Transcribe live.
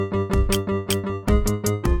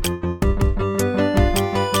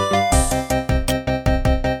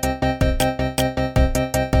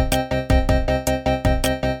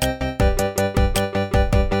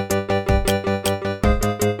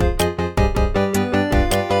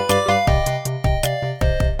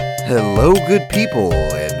Hello, good people,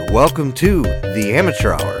 and welcome to the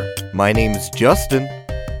Amateur Hour. My name's Justin.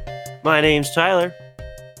 My name's Tyler.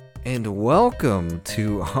 And welcome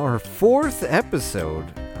to our 4th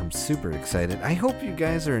episode. I'm super excited. I hope you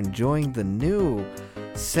guys are enjoying the new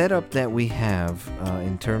setup that we have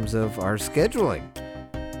in terms of our scheduling.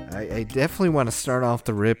 I definitely want to start off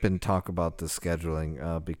the rip and talk about the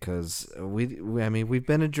scheduling because we've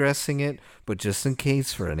been addressing it, but just in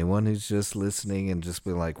case for anyone who's just listening and just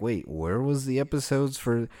be like, wait, where was the episodes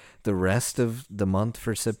for the rest of the month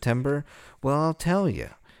for September? Well, I'll tell you.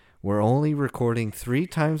 We're only recording 3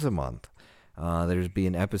 times a month. There's be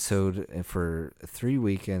an episode for 3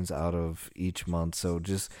 weekends out of each month, so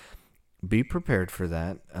just be prepared for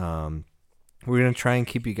that. We're going to try and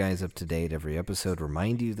keep you guys up to date every episode,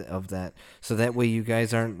 remind you of that, so that way you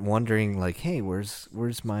guys aren't wondering, like, hey, where's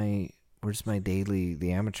my daily,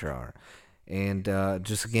 the Amateur Hour? And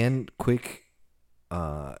just again, quick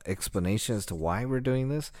explanation as to why we're doing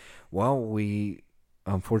this. Well,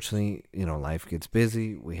 unfortunately, life gets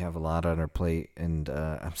busy. We have a lot on our plate, and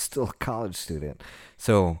I'm still a college student.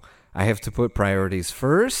 So I have to put priorities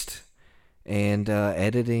first, and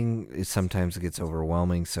editing sometimes gets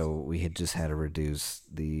overwhelming, so we had to reduce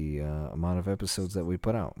the amount of episodes that we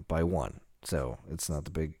put out by 1. So it's not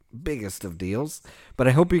the biggest of deals, but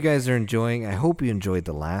I hope you guys are enjoying. I hope you enjoyed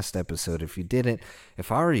the last episode. If you didn't,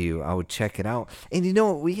 if I were you, I would check it out. And you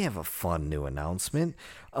know what? We have a fun new announcement.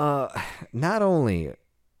 Not only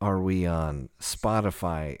are we on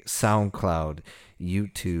Spotify, SoundCloud,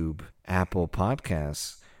 YouTube, Apple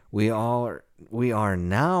Podcasts, we are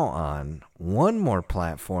now on one more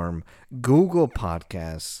platform, Google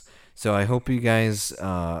Podcasts. So I hope you guys,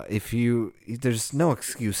 there's no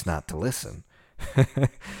excuse not to listen.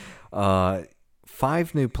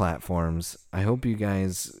 5 new platforms. I hope you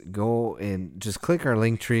guys go and just click our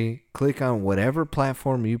link tree. Click on whatever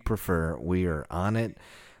platform you prefer. We are on it.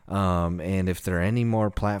 And if there are any more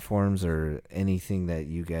platforms or anything that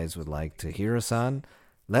you guys would like to hear us on,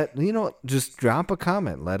 just drop a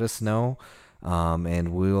comment. Let us know.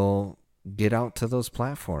 And we'll get out to those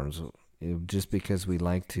platforms. Just because we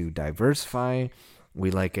like to diversify,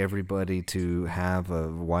 we like everybody to have a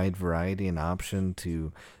wide variety and option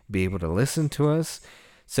to be able to listen to us.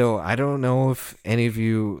 So I don't know if any of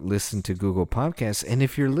you listen to Google Podcasts, and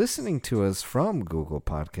if you're listening to us from Google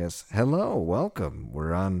Podcasts, hello, welcome.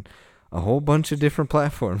 We're on a whole bunch of different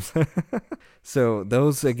platforms. So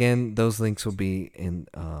those links will be in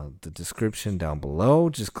the description down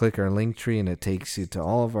below. Just click our link tree, and it takes you to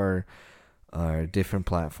all of our different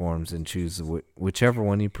platforms, and choose whichever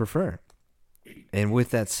one you prefer. And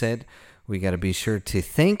with that said, we got to be sure to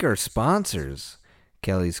thank our sponsors,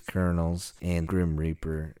 Kelly's Kernels and Grim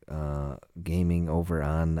Reaper Gaming over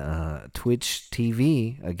on Twitch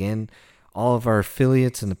TV. Again, all of our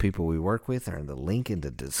affiliates and the people we work with are in the link in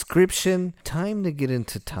the description. Time to get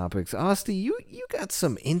into topics. Austin, you got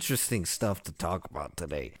some interesting stuff to talk about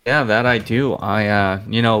today. Yeah, that I do.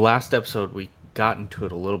 Last episode we got into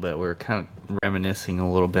it a little bit. We were kind of reminiscing a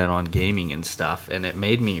little bit on gaming and stuff, and it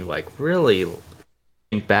made me really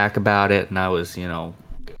think back about it. And I was,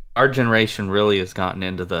 our generation really has gotten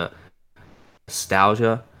into the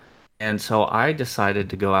nostalgia. And so I decided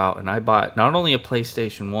to go out and I bought not only a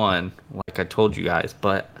PlayStation 1, like I told you guys,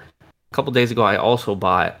 but a couple days ago I also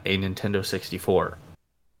bought a Nintendo 64.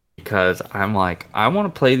 Because I'm like, I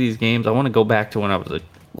want to play these games. I want to go back to when I was a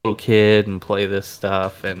little kid and play this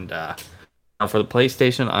stuff. And for the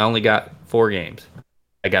PlayStation, I only got 4 games.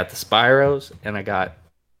 I got the Spyros and I got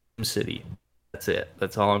SimCity. That's it.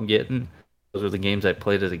 That's all I'm getting. Those are the games I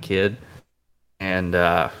played as a kid. And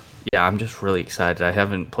I'm just really excited. I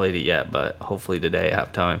haven't played it yet, but hopefully today I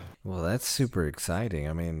have time. Well, that's super exciting.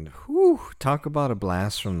 I mean, talk about a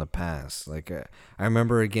blast from the past. Like, I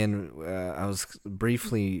remember, again, I was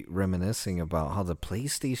briefly reminiscing about how the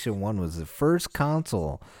PlayStation 1 was the first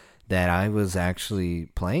console that I was actually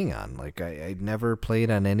playing on. Like, I'd never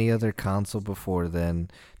played on any other console before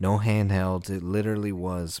then. No handhelds. It literally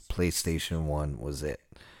was PlayStation 1 was it.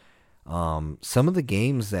 Some of the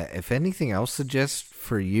games that, if anything, I'll suggest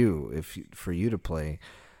for you to play,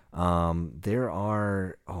 there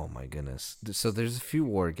are, oh my goodness. So there's a few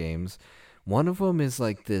war games. One of them is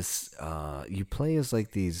like this, you play as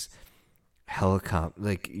like these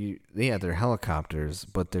they're helicopters,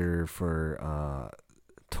 but they're for,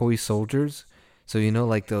 toy soldiers. So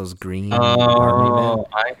like those green army men?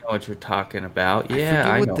 I know what you're talking about. Yeah,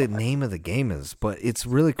 I forget what the name of the game is, but it's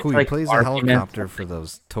really cool. You play as a helicopter for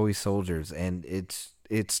those toy soldiers, and it's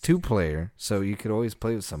 2-player, so you could always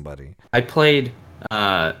play with somebody. I played.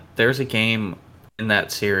 There's a game in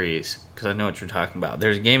that series because I know what you're talking about.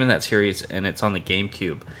 There's a game in that series, and it's on the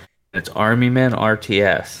GameCube, It's Army Men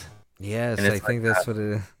RTS, Yes, and I it's like think that's what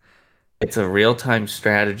it is. it's a real-time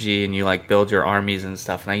strategy, and you like build your armies and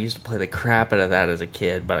stuff. And I used to play the crap out of that as a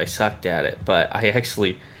kid, but I sucked at it. But I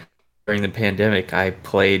actually during the pandemic, I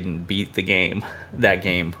played and beat that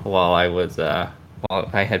game while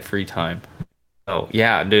I had free time. Oh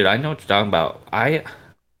yeah, dude, I know what you're talking about.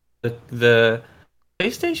 The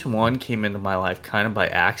PlayStation 1 came into my life kind of by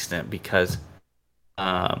accident because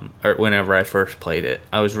or whenever I first played it.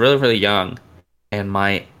 I was really really young and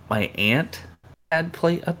my aunt had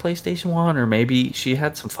play a PlayStation 1 or maybe she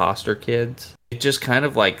had some foster kids. It just kind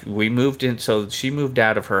of like we moved in so she moved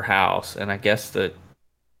out of her house and I guess the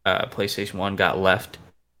PlayStation 1 got left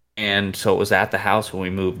and so it was at the house when we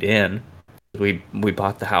moved in. We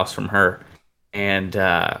bought the house from her and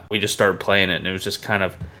we just started playing it and it was just kind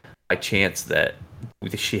of by chance that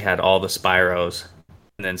she had all the Spyros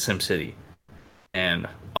and then SimCity and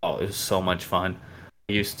oh it was so much fun.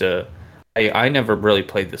 I used to I never really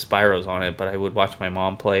played the Spyros on it but I would watch my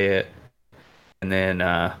mom play it and then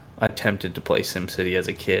attempted to play SimCity as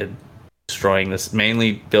a kid destroying this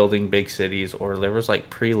mainly building big cities or there was like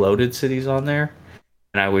preloaded cities on there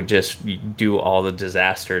and I would just do all the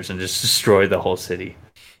disasters and just destroy the whole city.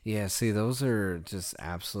 Yeah, see, those are just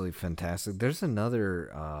absolutely fantastic. There's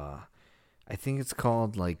another, I think it's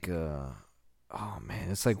called like, oh man,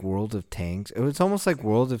 it's like World of Tanks. It was almost like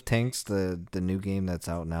World of Tanks, the new game that's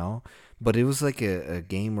out now. But it was like a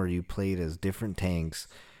game where you played as different tanks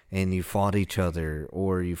and you fought each other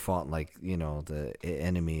or you fought like, the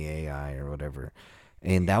enemy AI or whatever.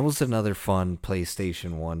 And that was another fun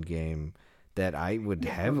PlayStation 1 game that I would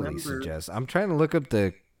Yeah, I heavily remember. suggest. I'm trying to look up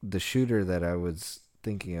the shooter that I was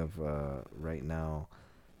thinking of right now.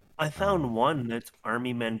 I Um, found one that's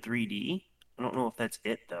Army Men 3D. I don't know if that's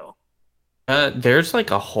it though, There's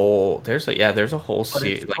like a whole there's a whole but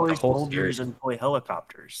it's like the toy whole soldiers series. and toy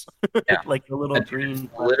helicopters, Yeah, like the little dude, it's green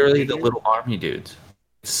plastic literally the aliens. little army dudes.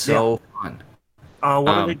 It's Yeah. so fun.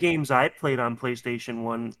 One of the Um, games I played on PlayStation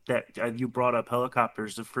 1 that you brought up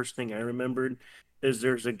helicopters, the first thing I remembered is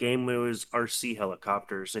there's a game where it was RC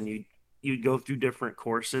helicopters and you'd go through different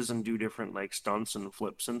courses and do different like stunts and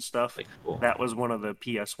flips and stuff. like cool. That was one of the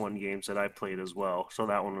PS1 games that I played as well. So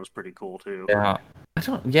that one was pretty cool too. Yeah, I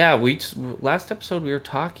don't. Yeah, last episode we were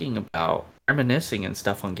talking about reminiscing and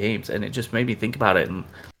stuff on games, and it just made me think about it. And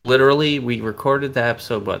literally, we recorded that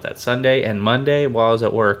episode that Sunday and Monday while I was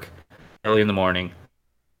at work early in the morning.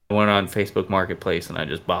 I went on Facebook Marketplace and I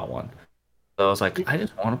just bought one. So I was like, I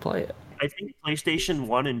just want to play it. I think PlayStation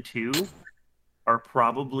 1 and 2 are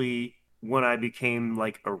probably when I became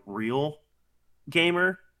like a real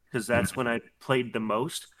gamer because that's when I played the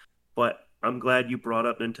most. But I'm glad you brought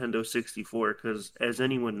up Nintendo 64 because, as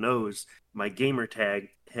anyone knows, my gamer tag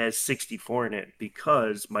has 64 in it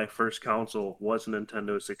because my first console was a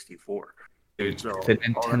Nintendo 64. Dude, So the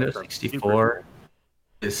all that Nintendo stuff super 64 cool.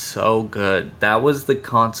 is so good. That was the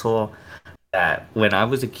console that when I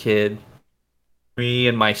was a kid, me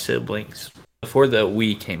and my siblings, before the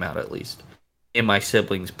Wii came out at least, me and my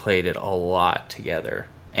siblings played it a lot together.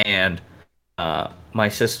 And my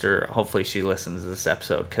sister, hopefully she listens to this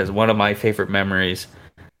episode, because one of my favorite memories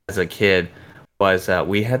as a kid was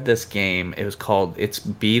we had this game. It was called It's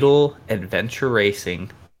Beetle Adventure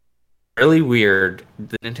Racing. Really weird.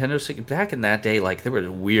 The Nintendo back in that day, like there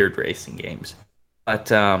were weird racing games.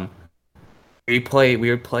 But we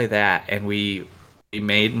would play that and we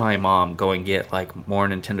made my mom go and get like more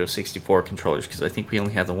Nintendo 64 controllers because I think we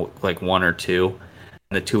only had like one or two.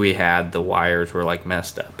 And the two we had, the wires were like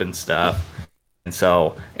messed up and stuff. And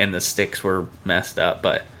so and the sticks were messed up,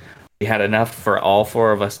 but we had enough for all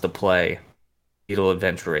four of us to play Beetle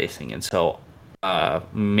Adventure Racing. And so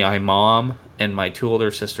my mom and my two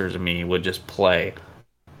older sisters and me would just play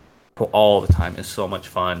all the time. It's so much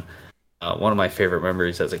fun. One of my favorite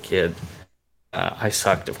memories as a kid. I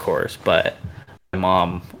sucked, of course, but my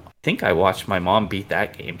mom. I think I watched my mom beat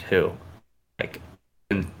that game too. Like,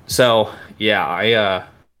 and so yeah,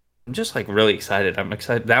 I'm just like really excited. I'm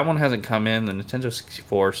excited. That one hasn't come in. The Nintendo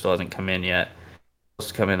 64 still hasn't come in yet. It's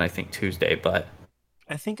supposed to come in, I think, Tuesday, but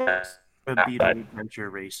I think I a but Beetle Adventure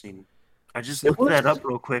Racing. I just it looked was that up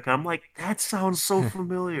real quick. I'm like, that sounds so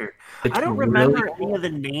familiar. I it's don't really remember any of the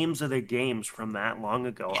names of the games from that long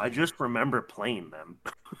ago. I just remember playing them.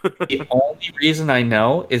 the only reason I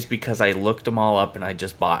know is because I looked them all up and I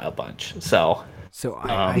just bought a bunch. So, so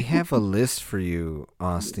I um, have a list for you,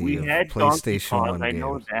 Asti, We of had Donkey PlayStation Kong, 1 I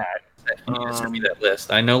know games. that. you need to send me Um, that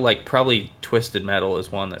list. I know, like, probably Twisted Metal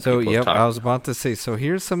is one that So, people have yep, I talked was about. about to say. So,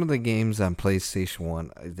 here's some of the games on PlayStation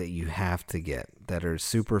 1 that you have to get that are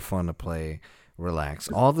super fun to play, relax.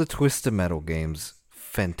 All the Twisted Metal games,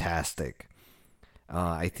 fantastic.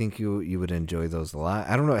 I think you would enjoy those a lot.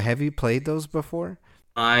 I don't know. Have you played those before?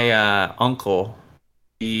 My uncle,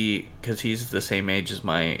 because he's the same age as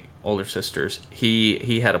my older sisters,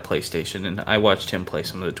 he had a PlayStation, and I watched him play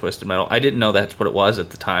some of the Twisted Metal. I didn't know that's what it was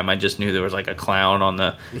at the time. I just knew there was like a clown on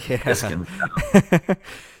the disc Yeah. and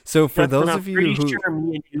So for Justin, those I'm of you pretty who, sure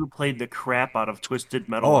me and you played the crap out of Twisted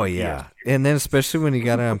Metal oh on yeah, PS2. and then especially when you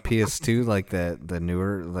got it on PS2, like the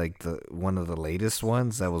newer, like the one of the latest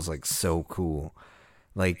ones, that was like so cool.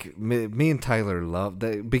 Like me and Tyler loved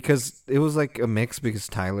that because it was like a mix because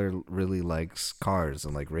Tyler really likes cars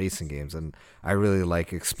and like racing games, and I really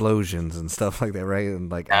like explosions and stuff like that, right?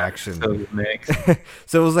 And like action. so mix.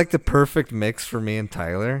 So it was like the perfect mix for me and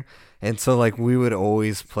Tyler. And so like we would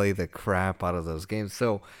always play the crap out of those games.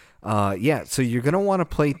 So yeah, so you're gonna want to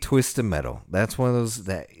play Twisted Metal. That's one of those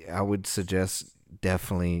that I would suggest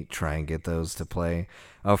definitely try and get those to play.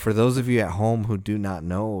 For those of you at home who do not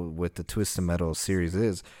know what the Twisted Metal series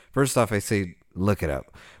is, first off, I say look it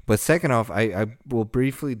up. But second off, I will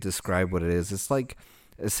briefly describe what it is. It's like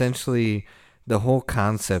essentially the whole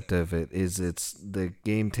concept of it is it's the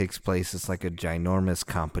game takes place. It's like a ginormous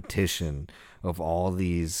competition of all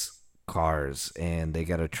these cars, and they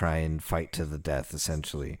got to try and fight to the death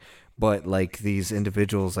essentially. But like these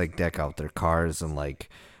individuals like deck out their cars and like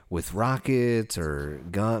with rockets or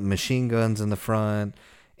machine guns in the front,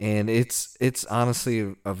 and it's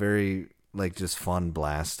honestly a very like just fun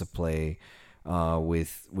blast to play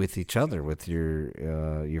with each other, with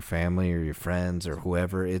your family or your friends or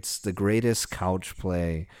whoever. It's the greatest couch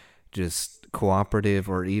play, just cooperative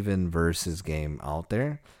or even versus game out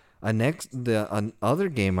there. Another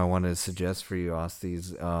game I wanted to suggest for you, Austin,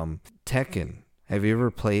 is Tekken. Have you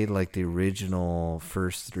ever played like the original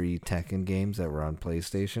first three Tekken games that were on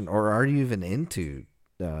PlayStation, or are you even into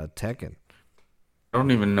Tekken? I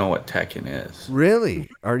don't even know what Tekken is. Really?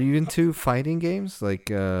 Are you into fighting games like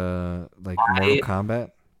Mortal I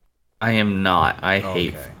Kombat? I am not. I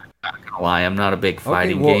hate. Okay. I'm not gonna lie. I'm not a big Okay,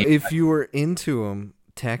 fighting well, game. if you were into them,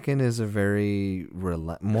 Tekken is a very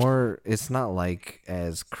more. It's not like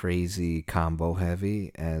as crazy combo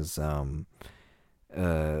heavy as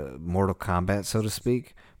Mortal Kombat, so to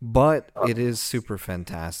speak, but it is super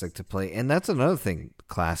fantastic to play. And that's another thing,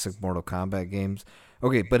 classic Mortal Kombat games.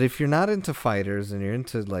 Okay, but if you're not into fighters and you're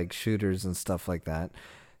into like shooters and stuff like that,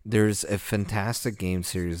 there's a fantastic game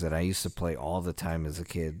series that I used to play all the time as a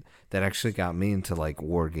kid that actually got me into like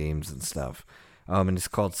war games and stuff. And it's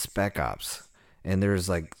called Spec Ops. And there's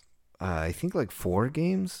like I think like 4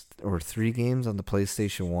 games or 3 games on the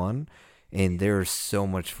PlayStation 1, and they're so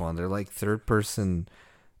much fun. They're like third person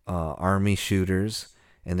army shooters,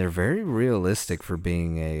 and they're very realistic for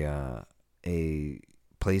being a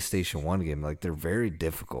PlayStation 1 game. Like they're very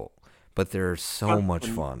difficult, but they're so much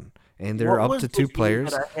Justin, fun. And they're what up was to the two game that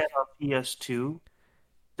players. I had on PS2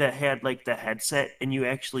 that had like the headset and you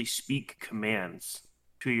actually speak commands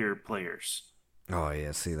to your players? Oh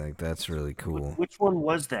yeah, see, like that's really cool. Which one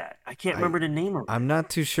was that? I can't I remember the name of it. I'm not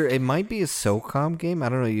too sure. It might be a SOCOM game. I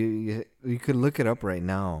don't know. You could look it up right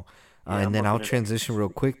now, Yeah, I'm and then I'll looking it up. transition real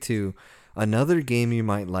quick to another game you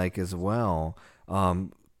might like as well.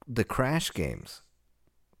 The Crash games.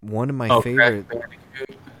 One of my Oh, Crash favorite.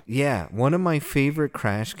 Bandicoot. Yeah, one of my favorite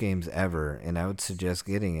Crash games ever, and I would suggest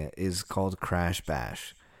getting it, is called Crash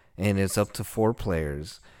Bash. And it's up to 4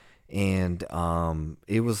 players. And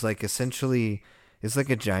it was like essentially, it's like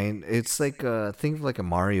a giant, it's like think of like a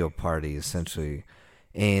Mario Party essentially.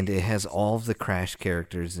 And it has all of the Crash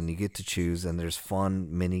characters, and you get to choose, and there's fun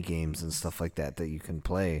mini games and stuff like that that you can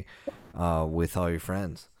play with all your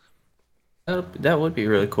friends. That would be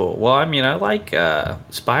really cool. Well, I mean, I like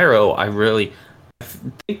Spyro. I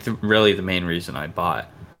think really the main reason I bought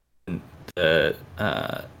the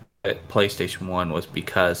PlayStation One was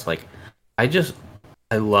because like I just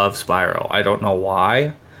I love Spyro. I don't know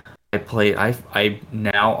why. I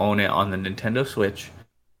now own it on the Nintendo Switch,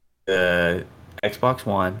 the Xbox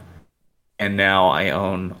One, and now I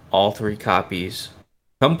own all 3 copies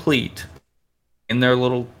complete in their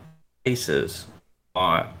little cases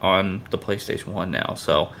on the PlayStation One now.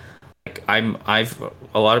 So like I've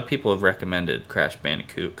a lot of people have recommended Crash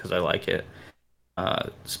Bandicoot because I like it.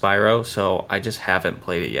 Spyro, so I just haven't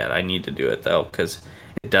played it yet. I need to do it though because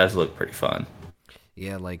it does look pretty fun.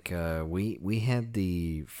 Yeah, like we had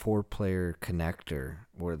the 4 player connector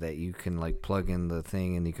where that you can like plug in the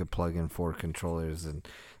thing and you could plug in 4 controllers, and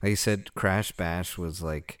like you said, Crash Bash was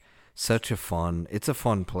like such a fun. It's a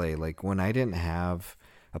fun play. Like when I didn't have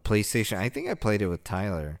a PlayStation, I think I played it with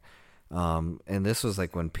Tyler. And this was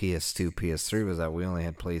like when PS2, PS3 was out. We only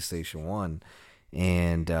had PlayStation 1,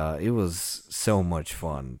 and it was so much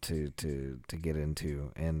fun to get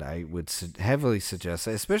into. And I would heavily suggest,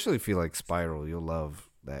 especially if you like Spiral, you'll love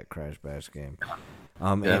that Crash Bash game.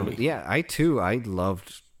 And yeah, I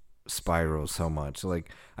loved Spyro so much.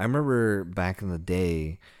 Like I remember back in the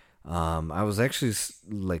day, I was actually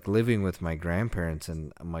like living with my grandparents,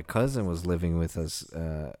 and my cousin was living with us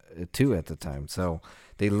too at the time. So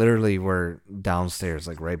they literally were downstairs,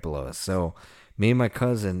 like right below us. So me and my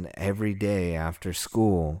cousin every day after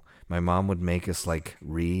school, my mom would make us like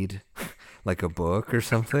read like a book or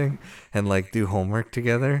something, and like do homework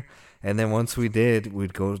together. And then once we did,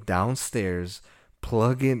 we'd go downstairs,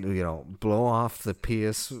 plug in, blow off the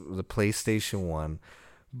PlayStation 1,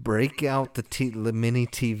 break out the mini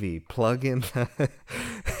TV, plug in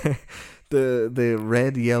the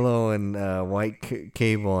red, yellow, and white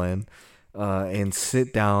cable in, and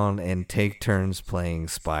sit down and take turns playing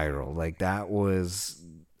Spiral. Like that was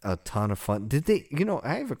a ton of fun. Did they?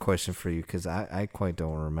 I have a question for you because I quite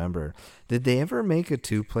don't remember. Did they ever make a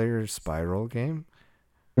 2-player Spiral game?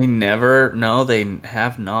 They never. No, they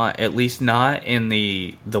have not. At least not in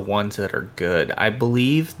the ones that are good. I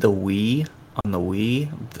believe on the Wii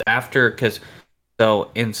because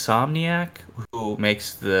Insomniac, who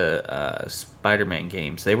makes the Spider-Man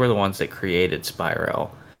games, they were the ones that created Spyro.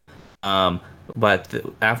 But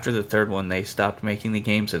after the third one, they stopped making the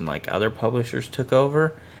games, and like other publishers took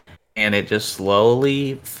over, and it just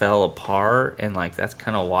slowly fell apart. And like that's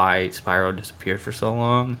kind of why Spyro disappeared for so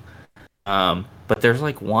long. But there's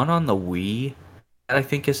like one on the Wii that I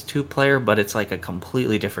think is 2-player, but it's like a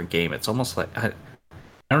completely different game. It's almost like I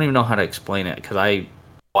don't even know how to explain it because I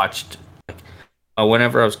watched like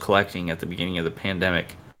whenever I was collecting at the beginning of the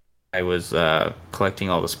pandemic, I was collecting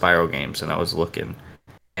all the Spyro games, and I was looking,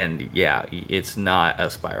 and yeah, it's not a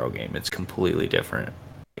Spyro game. It's completely different.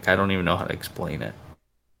 Like I don't even know how to explain it.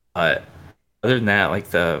 But other than that, like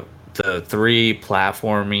the 3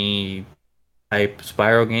 platformy type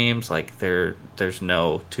Spyro games, like there's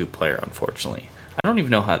no 2-player, unfortunately. I don't even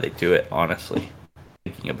know how they do it, honestly,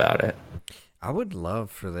 thinking about it. I would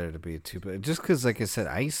love for there to be a 2-player, just because, like I said,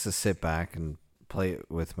 I used to sit back and play it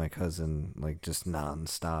with my cousin, like just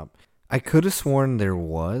nonstop. I could have sworn there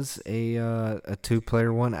was a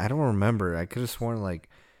 2-player one. I don't remember. I could have sworn like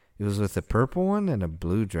it was with a purple one and a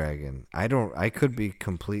blue dragon. I could be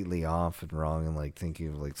completely off and wrong and like thinking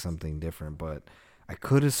of like something different, but I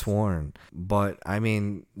could have sworn. But I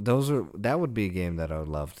mean, that would be a game that I would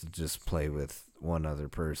love to just play with one other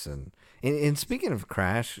person. And speaking of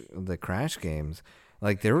the Crash games,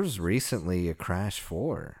 like there was recently a Crash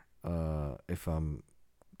 4, if I'm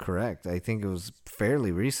correct. I think it was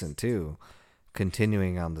fairly recent too,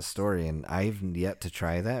 continuing on the story, and I've yet to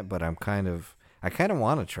try that, but I kind of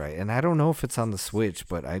want to try it. And I don't know if it's on the Switch,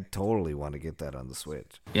 but I totally want to get that on the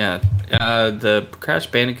Switch. Yeah, the Crash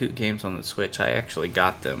Bandicoot games on the Switch, I actually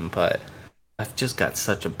got them, but I've just got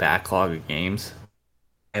such a backlog of games.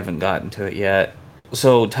 I haven't gotten to it yet.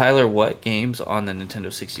 So, Tyler, what games on the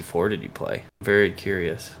Nintendo 64 did you play? Very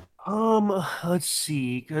curious. Let's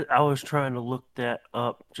see. 'Cause I was trying to look that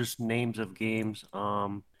up, just names of games.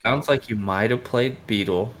 Sounds like you might have played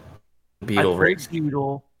Beetle I played Race.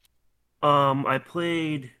 Beetle. I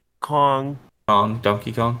played Kong.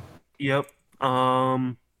 Donkey Kong. Yep.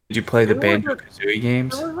 Did you play the there was Banjo-Kazooie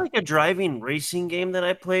games? There was like a driving racing game that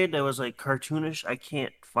I played that was like cartoonish. I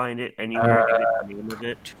can't find it anywhere to get the name of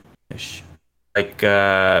it. Like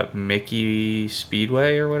Mickey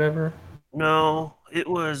Speedway or whatever? No, it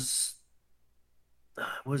wasn't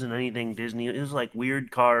anything Disney. It was like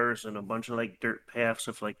weird cars and a bunch of like dirt paths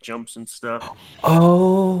with like jumps and stuff.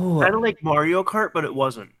 Oh, Kind of like Mario Kart, but it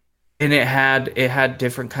wasn't. and it had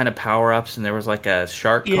different kind of power-ups, and there was like a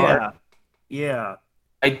shark card. Yeah.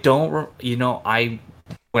 I don't, when I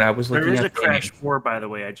was There looking is at a Crash games, 4, by the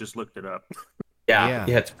way. I just looked it up. yeah,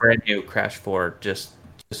 it's brand new. Crash 4 just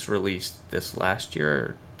released this last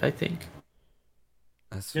year, I think.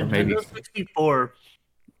 That's Nintendo 64.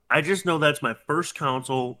 I just know that's my first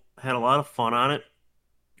console. Had a lot of fun on it,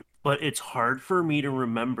 but it's hard for me to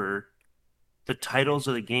remember the titles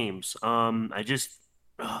of the games. Oh,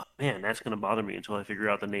 man, that's gonna bother me until I figure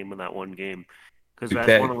out the name of that one game because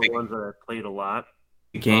that's one of the ones that I played a lot.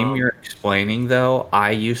 The game you're explaining, though,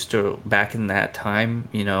 I used to, back in that time,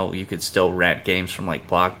 you could still rent games from like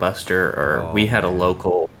Blockbuster, or we had a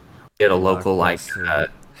local like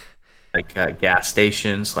a gas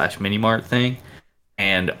station / mini mart thing,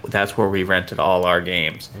 and that's where we rented all our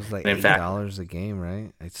games. It was like $8 a game,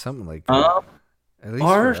 right? It's something like that. At least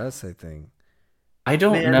for us, I think. I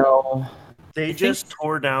don't know. They just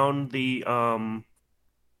tore down the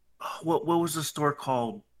what was the store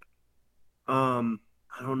called?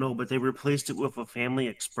 I don't know, but they replaced it with a Family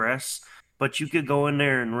Express. But you could go in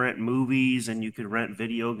there and rent movies, and you could rent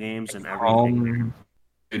video games and everything there.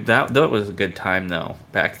 Dude, that was a good time though.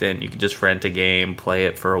 Back then, you could just rent a game, play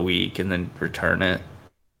it for a week, and then return it.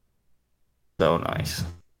 So nice.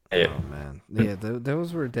 Yeah. Oh man, yeah,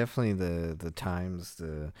 those were definitely the times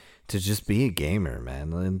to just be a gamer,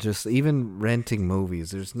 man, and just even renting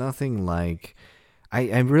movies. There's nothing like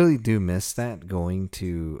I really do miss that going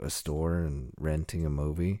to a store and renting a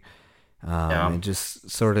movie, Yeah. and just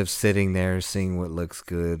sort of sitting there seeing what looks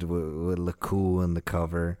good, what look cool in the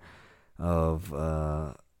cover of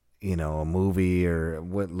a movie or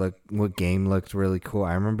what game looked really cool.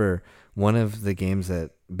 I remember one of the games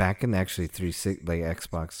that back in actually like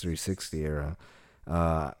Xbox 360 era,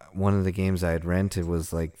 one of the games I had rented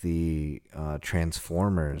was like the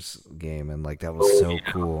Transformers game, and like that was Oh so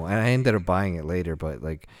yeah. cool. And I ended up buying it later, but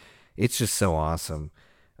like it's just so awesome.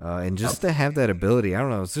 And Yep. just to have that ability, I don't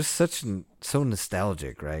know, it's just so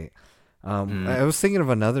nostalgic, right? Mm. I was thinking of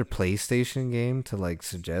another PlayStation game to like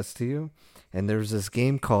suggest to you, and there's this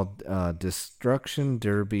game called Destruction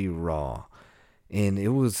Derby Raw, and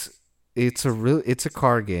it's a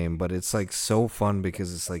car game, but it's like so fun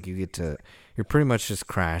because it's like you're pretty much just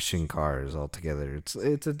crashing cars altogether.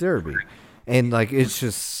 It's a derby, and like it's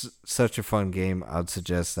just such a fun game. I'd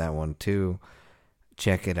suggest that one too.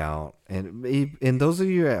 Check it out, and those of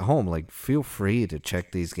you at home, like feel free to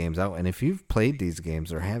check these games out. And if you've played these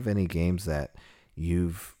games or have any games that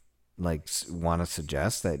you've like want to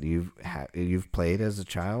suggest that you've played as a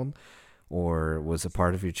child or was a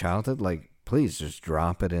part of your childhood, like please just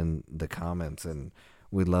drop it in the comments, and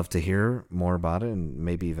we'd love to hear more about it and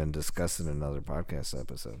maybe even discuss it in another podcast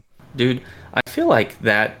episode. Dude, I feel like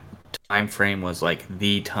that time frame was like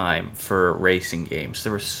the time for racing games.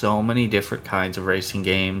 There were so many different kinds of racing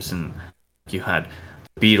games, and you had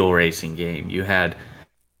the Beetle racing game, you had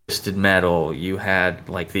Twisted Metal, you had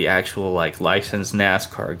like the actual like licensed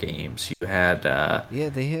NASCAR games, you had Yeah,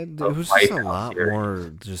 the it was just a Wipeout lot series.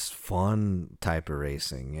 more just fun type of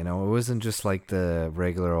racing. It wasn't just like the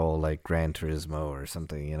regular old like Gran Turismo or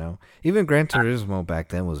something. Even Gran Turismo back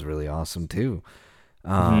then was really awesome too.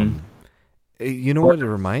 Hmm. Um, you know what it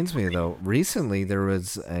reminds me of, though? Recently there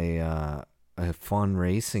was a fun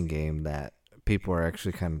racing game that people are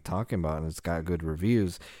actually kind of talking about, and it's got good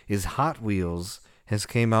reviews. Is Hot Wheels has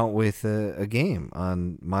came out with a game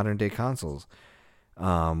on modern day consoles,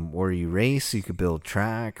 where you race, you could build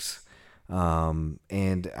tracks.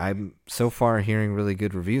 And I'm so far hearing really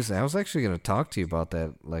good reviews. I was actually going to talk to you about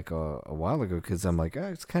that like a while ago because I'm like,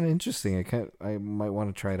 it's kind of interesting. I might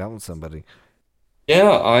want to try it out with somebody.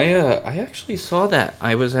 Yeah, I actually saw that.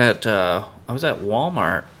 I was at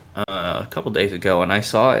Walmart a couple days ago, and I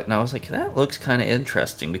saw it, and I was like, that looks kind of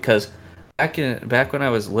interesting because back when I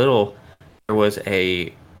was little, there was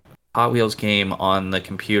a Hot Wheels game on the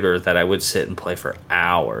computer that I would sit and play for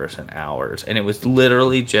hours and hours, and it was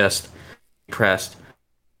literally just pressed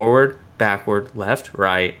forward, backward, left,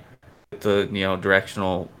 right, with the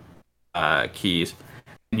directional keys,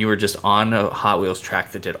 and you were just on a Hot Wheels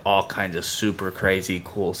track that did all kinds of super crazy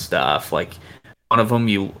cool stuff. Like one of them,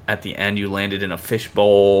 you at the end you landed in a fish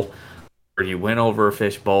bowl, or you went over a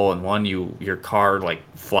fish bowl, and one your car like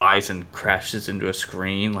flies and crashes into a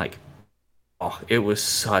screen. Like, oh, it was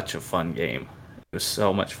such a fun game. It was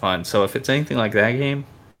so much fun. So if it's anything like that game,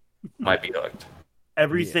 might be hooked. Yeah.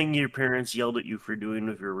 Everything your parents yelled at you for doing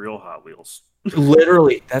with your real Hot Wheels.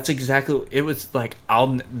 Literally, that's exactly. It was like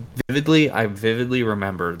I vividly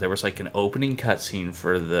remember there was like an opening cutscene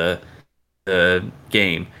for the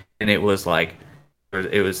game, and it was like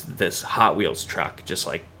it was this Hot Wheels truck just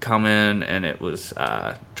like coming, and it was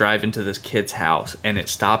driving to this kid's house, and it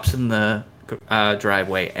stops in the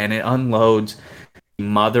driveway, and it unloads the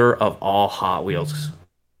mother of all Hot Wheels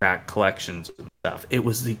track collections and stuff. It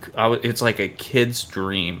was it's like a kid's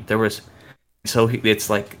dream. It's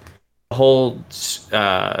like the whole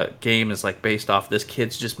game is like based off this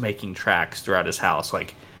kid's just making tracks throughout his house.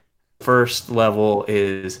 Like first level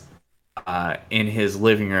is in his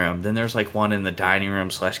living room. Then there's like one in the dining room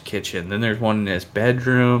slash kitchen. Then there's one in his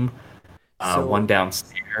bedroom. One So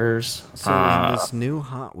downstairs. So in this new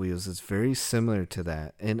Hot Wheels, it's very similar to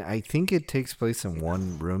that, and I think it takes place in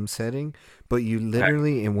one room setting. But you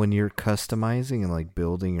literally, and when you're customizing and like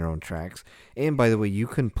building your own tracks, and by the way, you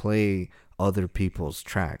can play other people's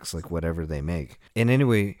tracks, like whatever they make. And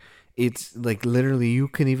anyway, it's like literally you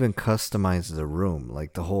can even customize the room,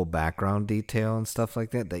 like the whole background detail and stuff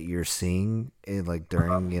like that you're seeing like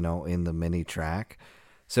during in the mini track.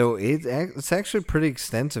 So it's actually pretty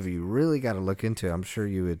extensive. You really got to look into it. I'm sure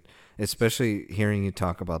you would, especially hearing you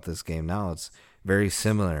talk about this game now. It's very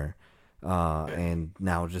similar And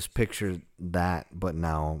now just picture that, but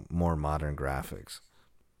now more modern graphics.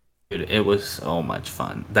 Dude, it was so much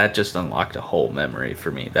fun. That just unlocked a whole memory for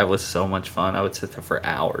me. That was so much fun. I would sit there for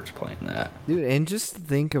hours playing that. Dude, and just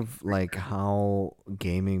think of like how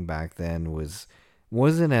gaming back then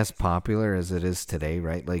wasn't as popular as it is today,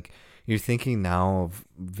 right? Like you're thinking now of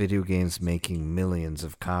video games making millions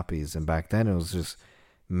of copies, and back then it was just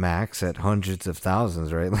max at hundreds of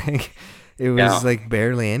thousands, right? Like it was Yeah. like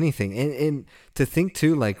barely anything. And to think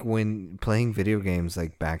too, like when playing video games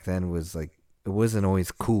like back then was like it wasn't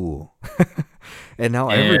always cool. And now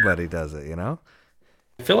And everybody does it, you know?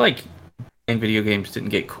 I feel like playing video games didn't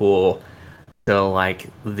get cool till like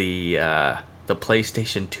the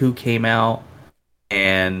PlayStation 2 came out,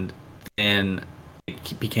 and then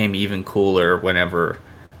it became even cooler whenever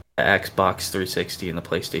the Xbox 360 and the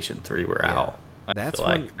PlayStation 3 were Yeah. out. I feel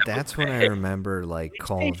like that was That's when I big. remember like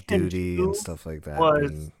Call of PlayStation Duty and 2 stuff like that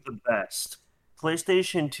was being the best.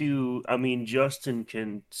 PlayStation 2, I mean, Justin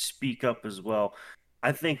can speak up as well.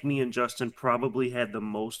 I think me and Justin probably had the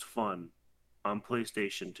most fun on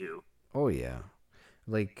PlayStation 2. oh yeah.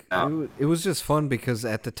 Like Yeah. it was just fun because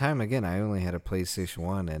at the time again I only had a PlayStation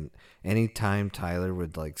 1, and anytime Tyler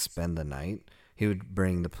would like spend the night, he would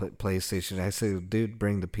bring the PlayStation. I said, "Dude,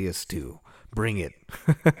 bring the PS2. Bring it."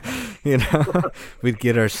 You know, we'd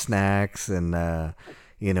get our snacks and I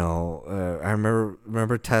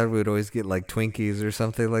remember Tyler would always get like Twinkies or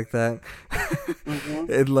something like that.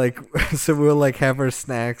 Mm-hmm. And like so we'll like have our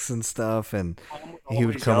snacks and stuff, and Mom would he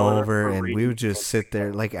would always come yell at us over for and we reading would just something. sit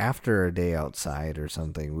there like after a day outside or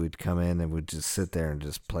something. We'd come in and we'd just sit there and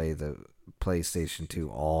just play the PlayStation 2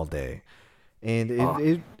 all day. And Oh,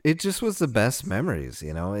 it just was the best memories,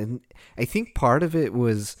 you know. And I think part of it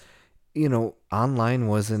was, online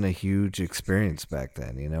wasn't a huge experience back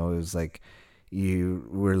then. It was like you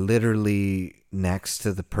were literally next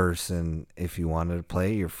to the person. If you wanted to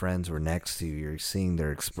play, your friends were next to you. You're seeing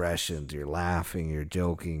their expressions, you're laughing, you're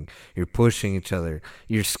joking, you're pushing each other,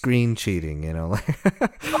 you're screen cheating, oh,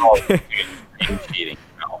 screen cheating,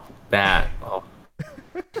 bro.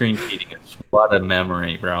 Screen cheating is what a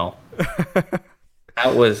memory, bro.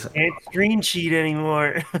 That was Can't screen cheat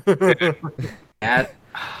anymore. that.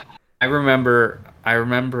 I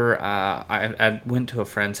went to a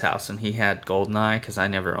friend's house and he had GoldenEye because I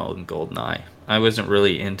never owned GoldenEye. I wasn't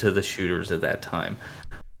really into the shooters at that time.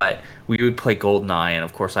 But we would play GoldenEye, and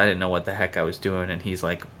of course I didn't know what the heck I was doing, and he's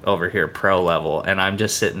like over here pro level, and I'm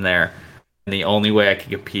just sitting there, and the only way I could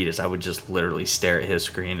compete is I would just literally stare at his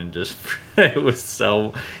screen and just it was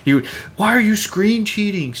so he would, why are you screen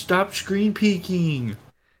cheating? Stop screen peeking.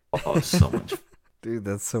 Oh, it's so much. Dude,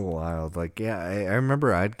 that's so wild. Like, yeah, I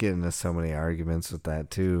remember I'd get into so many arguments with that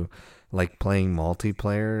too. Like playing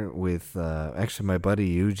multiplayer with actually my buddy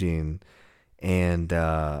Eugene and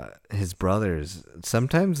his brothers.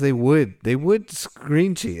 Sometimes they would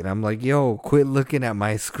screen cheat. And I'm like, yo, quit looking at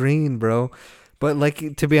my screen, bro. But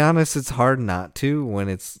like to be honest, it's hard not to when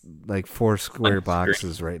it's like four On square the screen.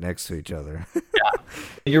 boxes right next to each other.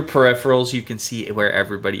 Your peripherals, you can see where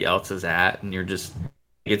everybody else is at, and you're just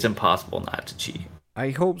it's impossible not to cheat.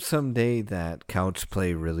 I hope someday that couch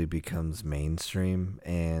play really becomes mainstream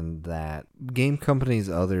and that game companies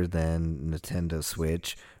other than Nintendo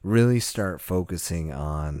Switch really start focusing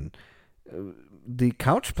on the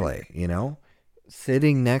couch play,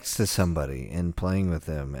 sitting next to somebody and playing with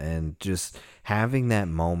them and just having that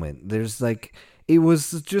moment. There's like, it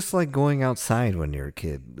was just like going outside when you're a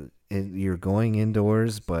kid. You're going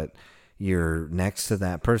indoors, but you're next to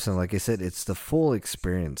that person. Like I said, it's the full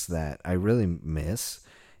experience that I really miss.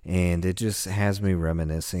 And it just has me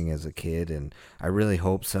reminiscing as a kid. And I really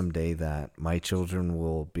hope someday that my children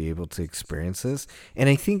will be able to experience this. And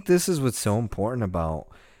I think this is what's so important about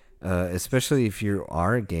especially if you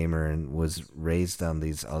are a gamer and was raised on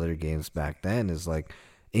these other games back then, is like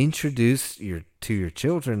introduce your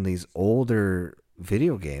children these older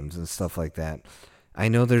video games and stuff like that. I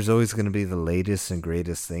know there's always going to be the latest and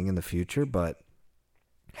greatest thing in the future, but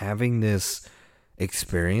having this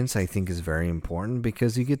experience I think is very important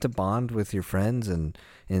because you get to bond with your friends and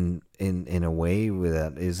in a way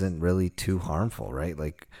that isn't really too harmful, right?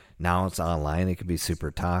 Like now it's online, it could be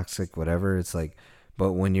super toxic, whatever. It's like,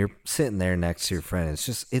 but when you're sitting there next to your friend,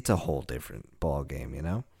 it's a whole different ball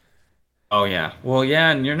game. Oh yeah. Well, yeah,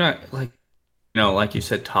 and you're not like like you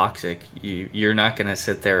said, toxic. You're not gonna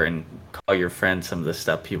sit there and call your friend some of the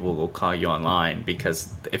stuff people will call you online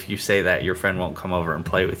because if you say that, your friend won't come over and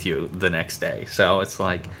play with you the next day. So it's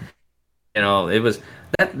like, it was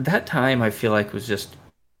that time I feel like was just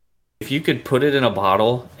if you could put it in a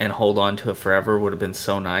bottle and hold on to it forever would have been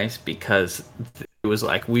so nice because it was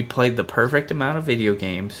like we played the perfect amount of video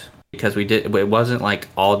games because it wasn't like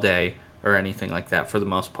all day or anything like that for the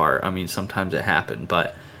most part. I mean, sometimes it happened,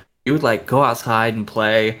 but you would like go outside and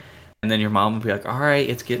play, and then your mom would be like, "All right,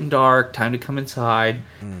 it's getting dark, time to come inside."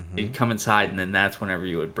 Mm-hmm. You'd come inside, and then that's whenever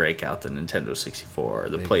you would break out the Nintendo 64 or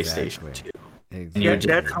the PlayStation Exactly. 2. And you would Exactly. just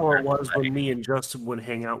That's how it was when me and Justin would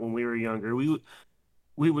hang out when we were younger. We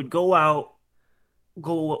would go out,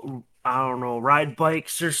 go, I don't know, ride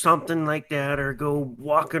bikes or something like that, or go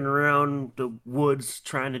walking around the woods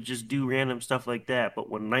trying to just do random stuff like that. But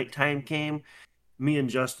when nighttime came, me and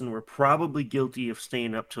Justin were probably guilty of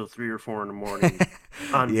staying up till 3 or 4 in the morning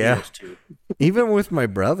on Yeah. PS2. Even with my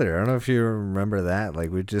brother, I don't know if you remember that.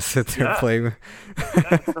 Like we'd just sit there and Yeah, play.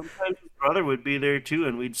 yeah. Sometimes his brother would be there too,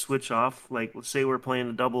 and we'd switch off. Like, let's say we're playing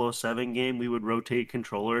a 007 game, we would rotate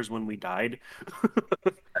controllers when we died.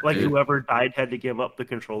 Like, dude. whoever died had to give up the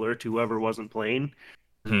controller to whoever wasn't playing.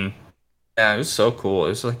 Mhm. Yeah, it was so cool. It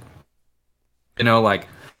was like, like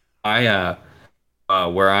I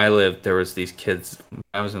where I lived, there was these kids.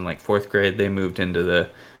 I was in like fourth grade. They moved into the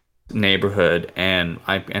neighborhood, and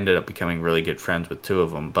I ended up becoming really good friends with two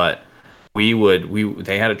of them. But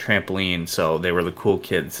they had a trampoline, so they were the cool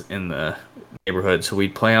kids in the neighborhood. So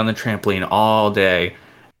we'd play on the trampoline all day,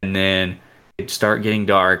 and then it'd start getting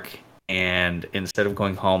dark. And instead of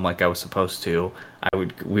going home like I was supposed to,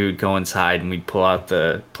 we would go inside and we'd pull out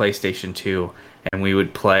the PlayStation 2 and we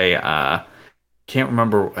would play. Can't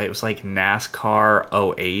remember. It was like NASCAR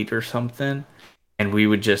 '08 or something, and we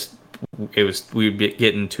would get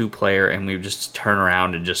in two-player and we would just turn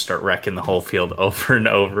around and just start wrecking the whole field over and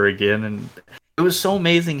over again. And it was so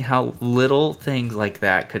amazing how little things like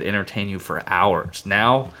that could entertain you for hours.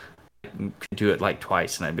 Now I could do it like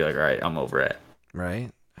twice and I'd be like, all right, I'm over it.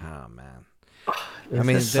 Right? Oh man. I It's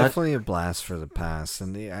mean, just such definitely a blast for the past,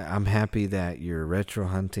 and I'm happy that you're retro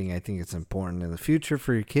hunting. I think it's important in the future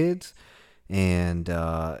for your kids, and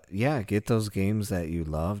yeah, get those games that you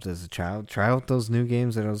loved as a child. Try out those new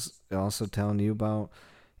games that I was also telling you about,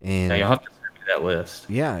 yeah, you'll and have to send me that list.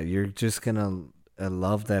 yeah, you're just gonna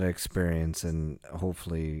love that experience, and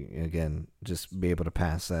hopefully, again, just be able to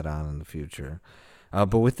pass that on in the future.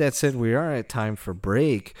 But with that said, we are at time for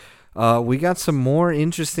break. We got some more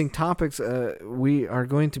interesting topics. We are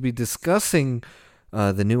going to be discussing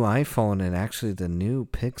the new iPhone and actually the new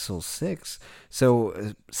Pixel 6.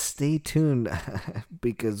 So stay tuned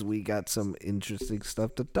because we got some interesting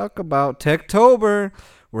stuff to talk about. Techtober.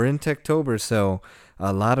 We're in Techtober, so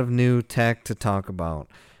a lot of new tech to talk about.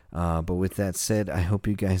 But with that said, I hope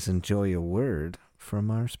you guys enjoy a word from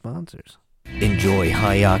our sponsors. Enjoy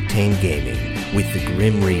high-octane gaming with the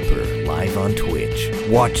Grim Reaper live on Twitch.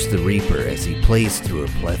 Watch the Reaper as he plays through a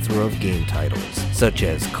plethora of game titles, such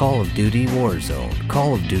as Call of Duty Warzone,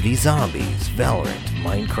 Call of Duty Zombies, Valorant,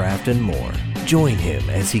 Minecraft, and more. Join him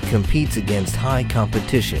as he competes against high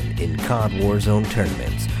competition in COD Warzone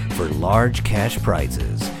tournaments for large cash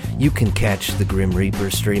prizes. You can catch the Grim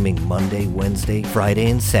Reaper streaming Monday, Wednesday,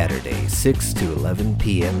 Friday, and Saturday, 6 to 11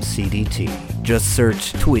 p.m. CDT. Just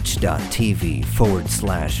search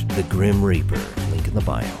twitch.tv/The Grim Reaper. Link in the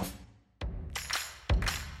bio.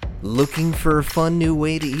 Looking for a fun new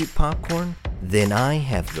way to eat popcorn? Then I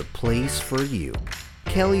have the place for you.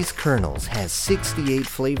 Kelly's Kernels has 68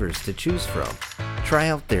 flavors to choose from. Try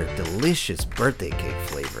out their delicious birthday cake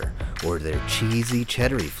flavor or their cheesy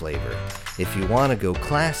cheddar flavor. If you want to go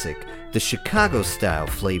classic, the Chicago style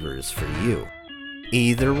flavor is for you.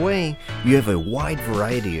 Either way, you have a wide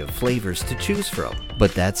variety of flavors to choose from.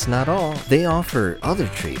 But that's not all. They offer other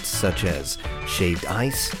treats such as shaved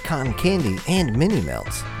ice, cotton candy, and mini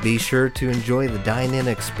melts. Be sure to enjoy the dine-in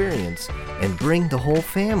experience and bring the whole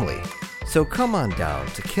family. So come on down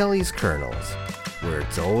to Kelly's Kernels, where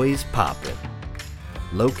it's always poppin'.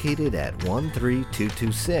 Located at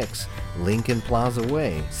 13226 Lincoln Plaza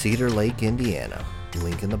Way, Cedar Lake, Indiana.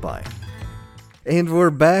 Link in the bio. And we're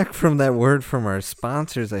back from that word from our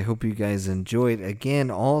sponsors. I hope you guys enjoyed. Again,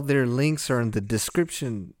 all their links are in the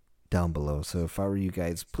description down below. So if I were you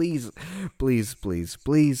guys, please, please, please,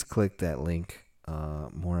 please click that link.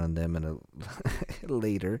 More on them in a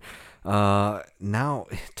later. Now,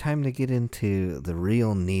 time to get into the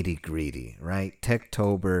real nitty-gritty, right?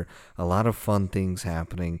 Techtober, a lot of fun things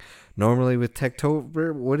happening. Normally with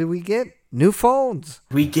Techtober, what do we get? New phones.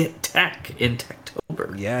 We get tech in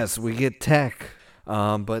Techtober. Yes, we get tech.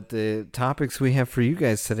 But the topics we have for you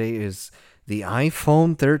guys today is the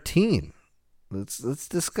iPhone 13. Let's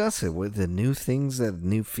discuss it with the new things,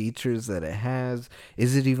 new features that it has.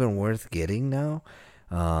 Is it even worth getting now?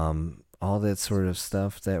 All that sort of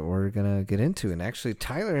stuff that we're gonna get into. And actually,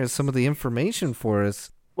 Tyler has some of the information for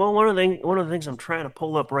us. Well, one of the things I'm trying to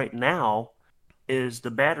pull up right now is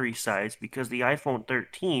the battery size, because the iPhone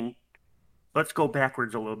 13 let's go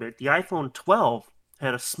backwards a little bit. The iPhone 12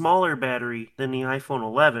 had a smaller battery than the iPhone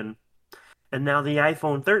 11, and now the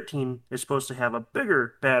iPhone 13 is supposed to have a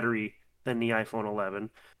bigger battery than the iPhone 11,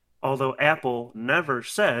 although Apple never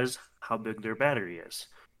says how big their battery is.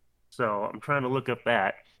 So I'm trying to look up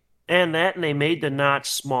that. And they made the notch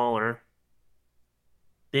smaller.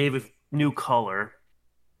 They have a new color.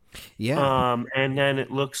 Yeah, And then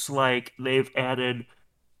it looks like they've added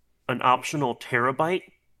an optional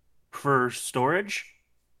terabyte for storage.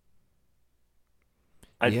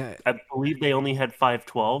 I yeah, I believe they only had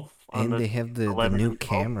 512 on and the they have the 11 new and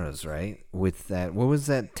 12. cameras, right? With that, what was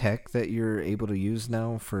that tech that you're able to use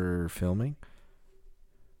now for filming?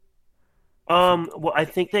 Well, I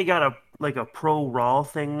think they got a Pro Raw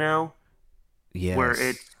thing now where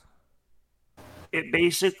Yes. it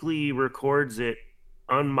basically records it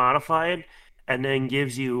unmodified and then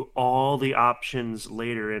gives you all the options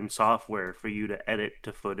later in software for you to edit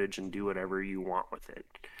to footage and do whatever you want with it.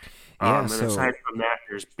 Yeah, And aside so from that,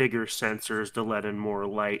 there's bigger sensors to let in more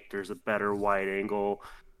light. There's a better wide angle.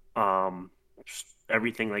 Um,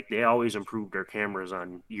 Everything like they always improve their cameras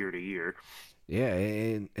on year to year. yeah,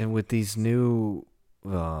 and with these new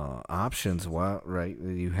options, well, right,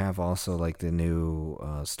 you have also like the new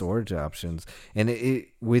storage options, and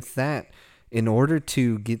with that, in order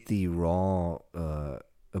to get the raw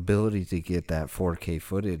ability to get that 4K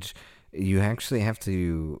footage, you actually have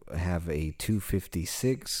to have a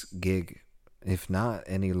 256 gig. If not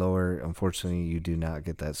any lower, unfortunately, you do not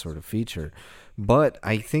get that sort of feature. But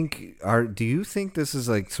I think, do you think this is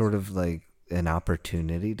like sort of like an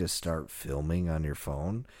opportunity to start filming on your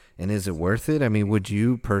phone? And is it worth it? I mean, would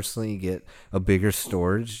you personally get a bigger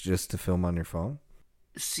storage just to film on your phone?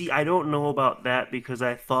 See, I don't know about that because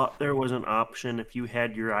I thought there was an option if you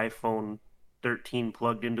had your iPhone 13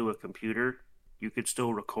 plugged into a computer, you could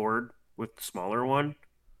still record with the smaller one.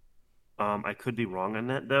 I could be wrong on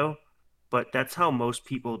that though, but that's how most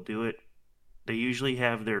people do it. They usually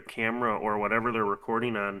have their camera or whatever they're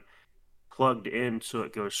recording on plugged in so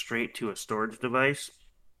it goes straight to a storage device.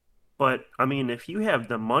 But I mean, if you have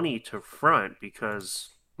the money to front, because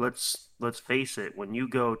let's face it, when you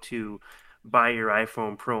go to buy your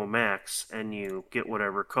iPhone Pro Max and you get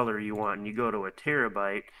whatever color you want and you go to a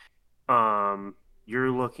terabyte,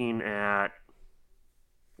 you're looking at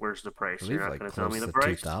where's the I price? You're believe not like going to tell me close the to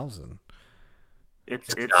price? 2000.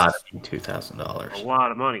 It's It's gotta it's be $2,000. a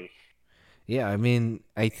lot of money. Yeah, I mean,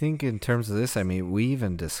 I think in terms of this, I mean, we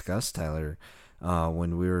even discussed, Tyler,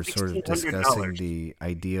 when we were sort of discussing $1,600. the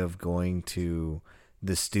idea of going to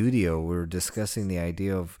the studio. We were discussing the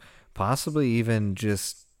idea of possibly even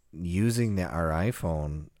just using our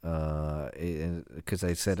iPhone. Because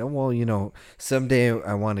I said, oh, well, someday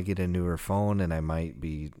I want to get a newer phone and I might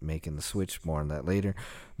be making the switch, more on that later.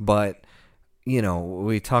 But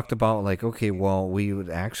we talked about like, okay, well, we would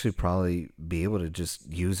actually probably be able to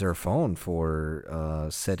just use our phone for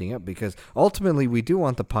setting up because ultimately we do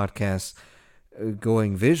want the podcast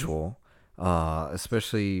going visual,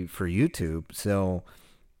 especially for YouTube. So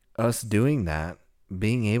us doing that,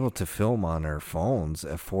 being able to film on our phones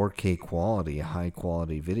a 4K quality, a high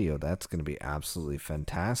quality video, that's going to be absolutely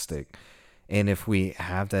fantastic. And if we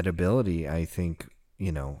have that ability, I think,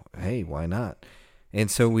 hey, why not? And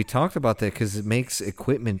so we talked about that because it makes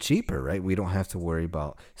equipment cheaper, right? We don't have to worry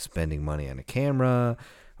about spending money on a camera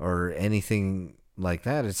or anything like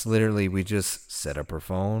that. It's literally we just set up our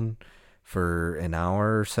phone for an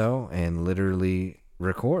hour or so and literally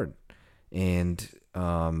record. And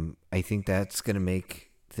I think that's going to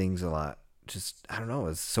make things a lot just, I don't know,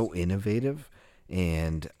 it's so innovative.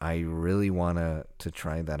 And I really want to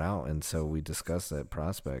try that out. And so we discussed that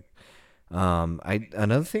prospect. I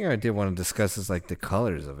Another thing I did want to discuss is like the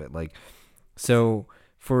colors of it. Like, so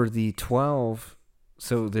for the 12,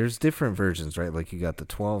 so there's different versions, right? Like you got the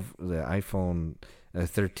 12, the iPhone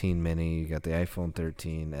 13 mini, you got the iPhone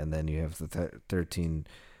 13, and then you have the 13.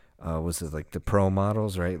 Was it like the Pro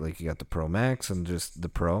models, right? Like you got the Pro Max and just the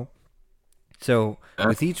Pro. So Uh,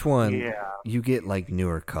 with each one, Yeah. you get like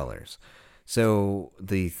newer colors. So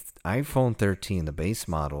the iPhone 13, the base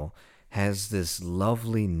model, has this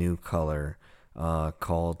lovely new color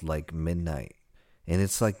called like Midnight. And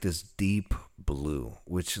it's like this deep blue,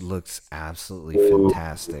 which looks absolutely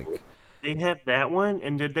fantastic. They have that one,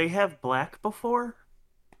 and did they have black before?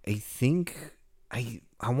 I think I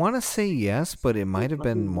want to say yes, but it might have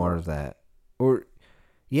Let me been more look. of that. Or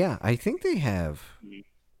yeah, I think they have.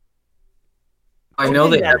 I know Okay,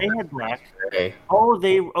 they yeah, have they had black. gray. Oh,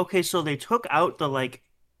 they okay, so they took out the like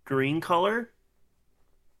green color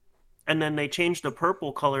and then they changed the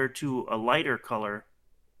purple color to a lighter color.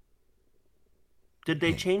 Did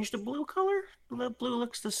they change the blue color? The blue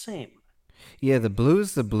looks the same. Yeah, the blue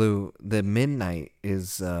is the blue. The midnight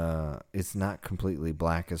is it's not completely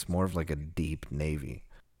black. It's more of like a deep navy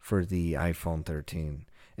for the iPhone 13.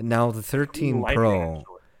 And now the Even 13 lighter, Pro,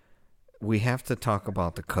 actually. we have to talk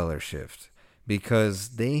about the color shift because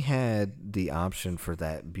they had the option for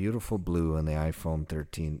that beautiful blue in the iPhone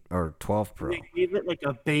 13 or 12 And they Pro. gave it like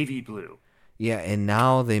a baby blue. Yeah, and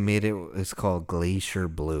now they made it. It's called Glacier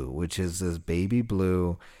Blue, which is this baby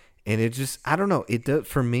blue, and it just I don't know. It does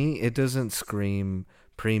for me. It doesn't scream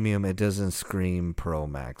premium. It doesn't scream Pro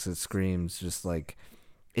Max. It screams just like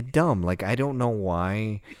it dumb. Like I don't know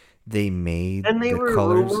why they made And they the were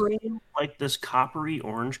colors. rumoring like this coppery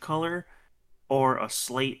orange color or a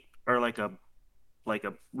slate or like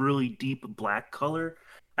a really deep black color.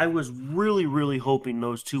 I was really, really hoping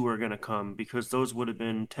those two were gonna come because those would have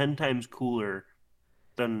been 10 times cooler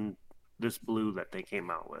than this blue that they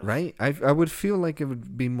came out with. Right? I would feel like it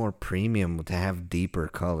would be more premium to have deeper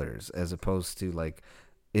colors as opposed to like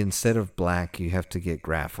instead of black you have to get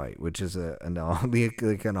graphite, which is an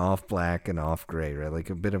like an off black and off gray, right? Like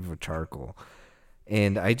a bit of a charcoal.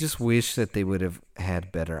 And I just wish that they would have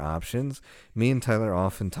had better options. Me and Tyler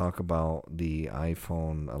often talk about the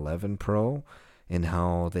iPhone 11 Pro and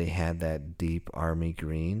how they had that deep army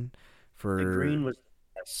green The for green was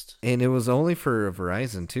the best. and it was only for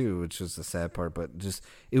Verizon too, which was the sad part. But just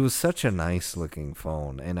it was such a nice looking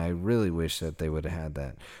phone, and I really wish that they would have had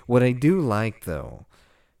that. What I do like though,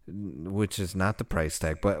 which is not the price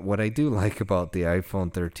tag, but what I do like about the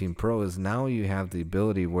iPhone 13 Pro is now you have the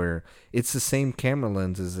ability where it's the same camera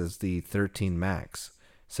lenses as the 13 Max.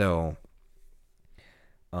 So,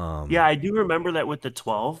 Yeah, um, I do remember that with the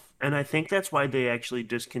 12, and I think that's why they actually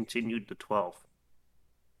discontinued the 12.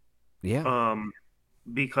 yeah, Um,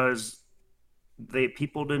 because they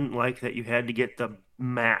people didn't like that you had to get the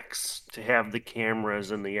max to have the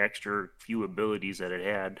cameras and the extra few abilities that it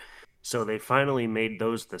had. So they finally made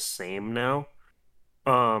those the same now.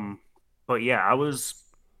 Um, but yeah, I was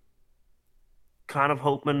kind of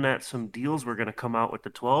hoping that some deals were going to come out with the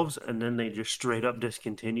 12s and then they just straight up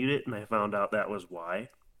discontinued it and I found out that was why.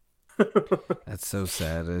 that's so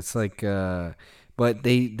sad. It's like, but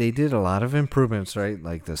they did a lot of improvements, right?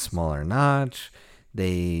 Like the smaller notch,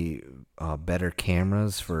 they better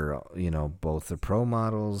cameras for both the Pro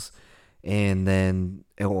models, and then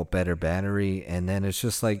better battery, and then it's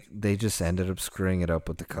just like they just ended up screwing it up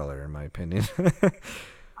with the color, in my opinion.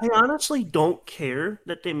 I honestly don't care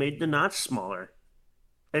that they made the notch smaller.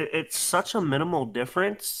 It's such a minimal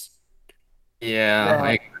difference Yeah,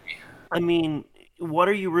 that I mean, what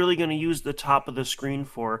are you really going to use the top of the screen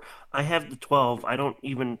for? I have the 12. I don't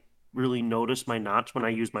even really notice my notch when I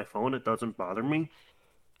use my phone. It doesn't bother me.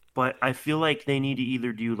 But I feel like they need to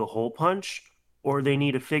either do the hole punch or they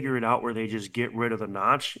need to figure it out where they just get rid of the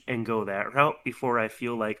notch and go that route before I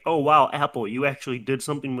feel like, oh, wow, Apple, you actually did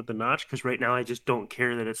something with the notch. Because right now I just don't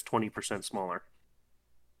care that it's 20% smaller.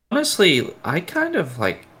 honestly, I kind of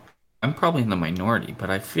like. I'm probably in the minority, but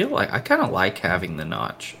I feel like I kind of like having the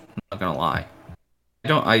notch. I'm not gonna lie. I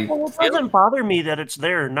don't. I Well, it feel doesn't bother me that it's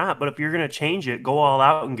there or not, but if you're going to change it, go all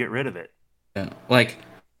out and get rid of it. like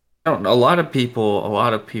I don't know. A lot of people,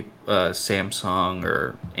 Samsung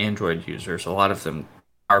or Android users, a lot of them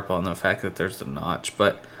harp on the fact that there's the notch,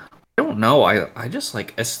 but I don't know. I just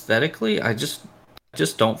like aesthetically, I just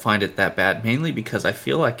don't find it that bad. Mainly because I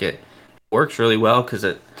feel like it works really well. Because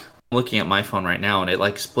I'm looking at my phone right now, and it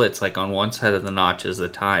like splits. Like on one side of the notch is the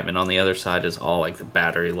time, and on the other side is all like the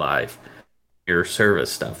battery life, your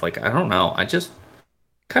service stuff. Like I don't know. I just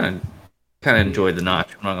kind of kind of Yeah. enjoy the notch.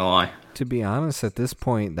 I'm not gonna lie. To be honest, at this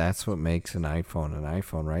point, that's what makes an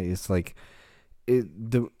iPhone, right? It's like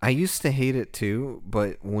I used to hate it too,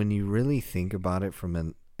 but when you really think about it from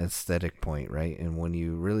an aesthetic point, right? And when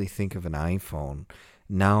you really think of an iPhone,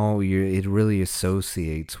 now it really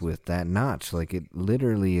associates with that notch. Like it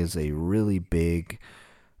literally is a really big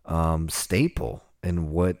staple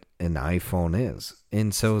in what an iPhone is.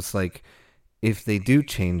 And so it's like if they do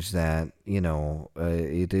change that,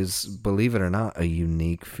 it is, believe it or not, a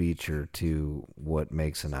unique feature to what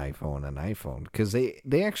makes an iPhone an iPhone. Because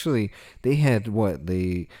they actually they had what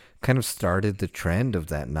they kind of started the trend of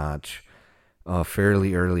that notch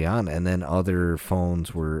fairly early on, and then other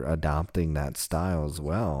phones were adopting that style as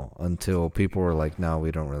well until people were like, "No,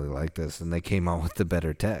 we don't really like this," and they came out with the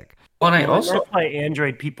better tech. Well, and I Well, and also that's why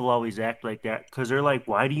Android people always act like that because they're like,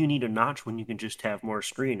 why do you need a notch when you can just have more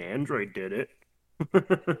screen? Android did it.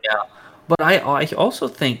 yeah, but I also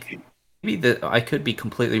think maybe that I could be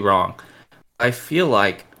completely wrong. I feel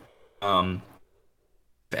like um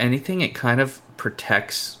if anything, it kind of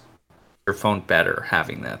protects your phone better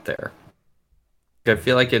having that there. I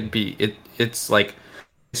feel like it's like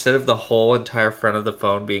instead of the whole entire front of the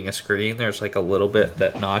phone being a screen, there's like a little bit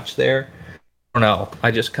that notch there. I don't know.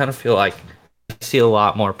 I just kind of feel like I see a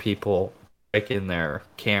lot more people breaking their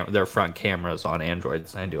front cameras on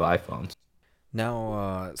Androids than I do iPhones.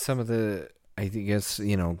 Now, some of the, I guess,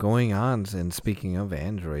 going on, and speaking of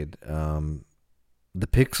Android, the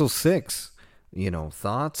Pixel 6,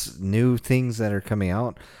 thoughts, new things that are coming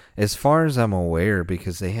out. As far as I'm aware,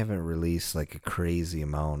 because they haven't released like a crazy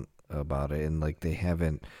amount about it, and like they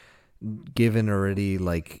haven't given already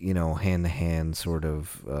like, hand to hand sort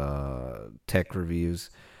of tech reviews.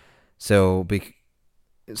 So,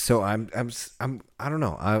 so I don't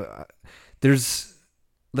know. There's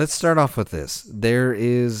let's start off with this. There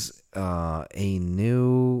is a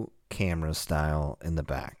new camera style in the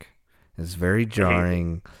back. It's very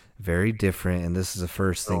jarring, very different, and this is the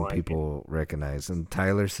first thing people recognize. And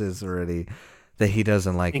Tyler says already that he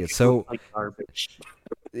doesn't like it. So like garbage.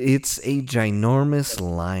 it's a ginormous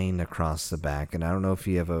line across the back, and I don't know if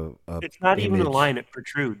you have a It's not image. even a line; it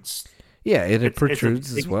protrudes. Yeah, it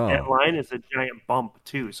protrudes as well. That line is a giant bump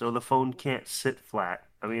too, so the phone can't sit flat.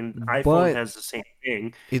 I mean, iPhone But has the same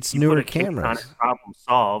thing. it's You newer put a case on cameras. it, problem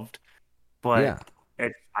solved. Yeah.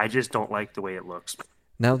 But I just don't like the way it looks.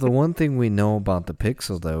 Now, the one thing we know about the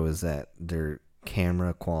Pixel, though, is that their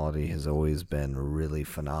camera quality has always been really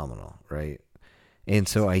phenomenal, right? And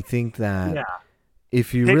so I think that Yeah,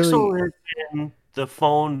 if you Pixel really, has been the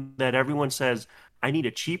phone that everyone says, I need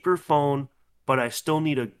a cheaper phone, but I still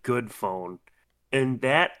need a good phone. And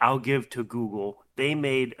that I'll give to Google. They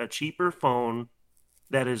made a cheaper phone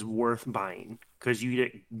that is worth buying because you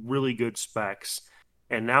get really good specs.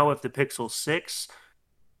 And now with the Pixel 6,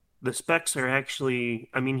 the specs are actually,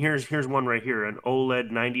 I mean, here's one right here, an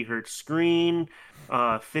OLED 90 hertz screen,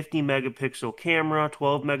 50 megapixel camera,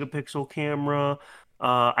 12 megapixel camera.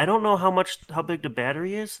 I don't know how big the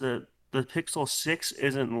battery is. The Pixel 6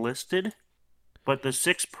 isn't listed, but the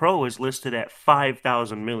 6 Pro is listed at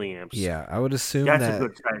 5,000 milliamps. yeah, I would assume That's a that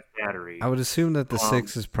good size battery. the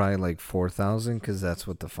 6 is probably like 4,000 because that's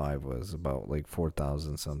what the 5 was, about like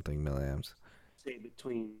 4,000 something milliamps. Say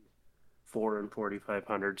between 4 and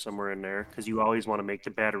 4,500, somewhere in there, because you always want to make the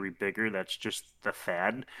battery bigger. That's just the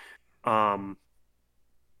fad. Um,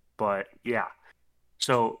 but yeah,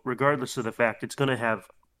 so regardless of the fact, it's going to have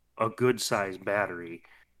a good size battery,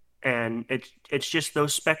 and it's just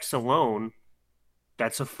those specs alone.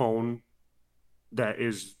 That's a phone that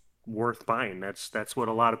is worth buying. That's what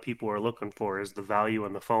a lot of people are looking for is the value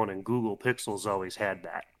in the phone, and Google Pixel's always had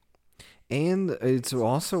that. And it's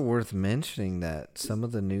also worth mentioning that some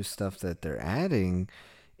of the new stuff that they're adding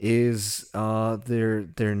is their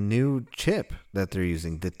new chip that they're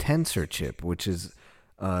using, the Tensor chip, which is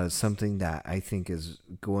something that I think is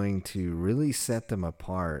going to really set them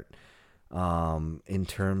apart in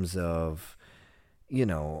terms of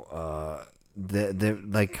the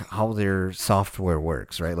like how their software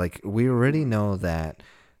works, right? Like we already know that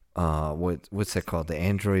what's that called? The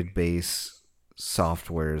Android base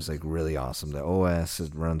software is like really awesome. The OS,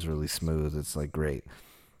 it runs really smooth. It's like great.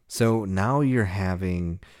 So now you're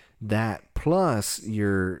having that plus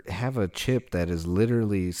you have a chip that is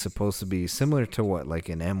literally supposed to be similar to what like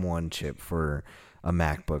an M1 chip for a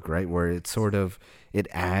MacBook, right? Where it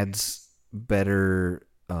adds better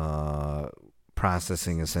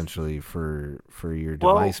processing essentially for your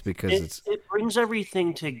device because it brings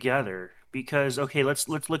everything together. Because okay, let's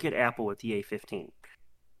look at Apple with the A15.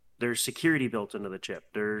 There's security built into the chip.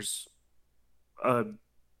 There's a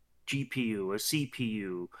GPU, a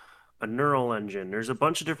CPU, a neural engine. There's a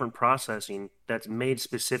bunch of different processing that's made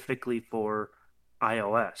specifically for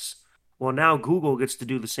iOS. Well, now Google gets to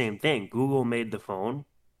do the same thing. Google made the phone,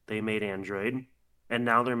 they made Android, and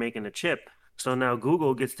now they're making a chip. So now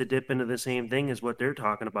Google gets to dip into the same thing as what they're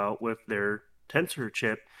talking about with their Tensor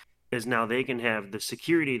chip is now they can have the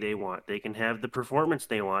security they want, they can have the performance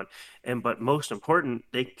they want, and but most important,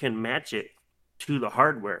 they can match it to the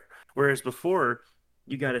hardware. Whereas before,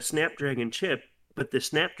 you got a Snapdragon chip, but the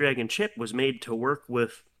Snapdragon chip was made to work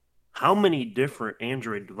with how many different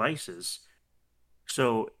Android devices.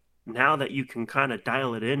 So now that you can kind of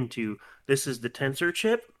dial it into this is the Tensor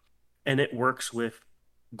chip and it works with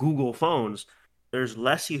Google phones, there's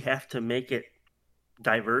less you have to make it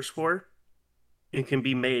diverse for. It can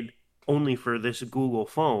be made only for this Google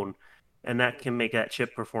phone, and that can make that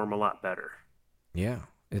chip perform a lot better. yeah,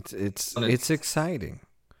 it's exciting.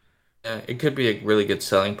 Yeah, it could be a really good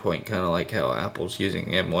selling point, kind of like how Apple's using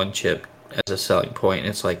M1 chip as a selling point.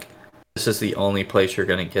 It's like this is the only place you're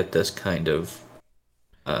going to get this kind of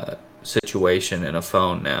situation in a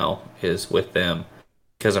phone now is with them,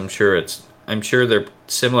 because I'm sure it's I'm sure they're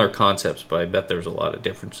similar concepts, but I bet there's a lot of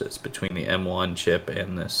differences between the M1 chip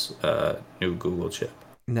and this new Google chip.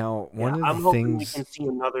 Now, Yeah, one of the I'm hoping we things, can see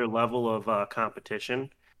another level of competition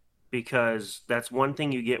because that's one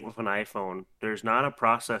thing you get with an iPhone. There's not a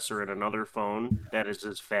processor in another phone that is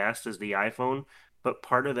as fast as the iPhone, but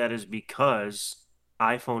part of that is because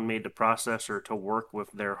iPhone made the processor to work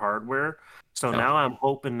with their hardware. So Yeah. now I'm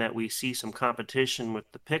hoping that we see some competition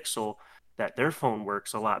with the Pixel, that their phone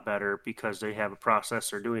works a lot better because they have a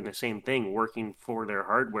processor doing the same thing, working for their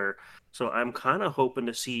hardware. So I'm kind of hoping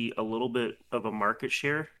to see a little bit of a market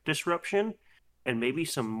share disruption and maybe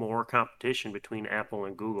some more competition between Apple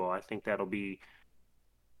and Google. I think that'll be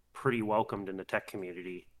pretty welcomed in the tech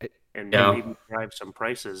community and Yeah. maybe drive some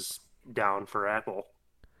prices down for Apple.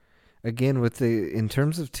 again, with the in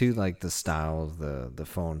terms of too, like the style of the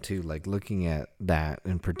phone too, like looking at that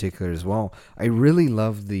in particular as well, I really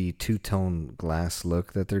love the two-tone glass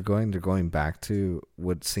look that they're going. They're going back to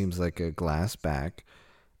what seems like a glass back,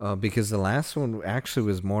 because the last one actually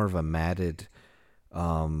was more of a matted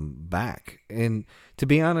back. And to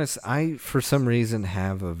be honest, I for some reason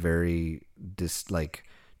have a very just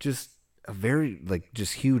a very like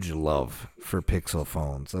just huge love for Pixel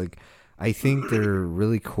phones. Like I think they're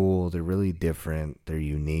really cool, they're really different, they're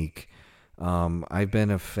unique. I've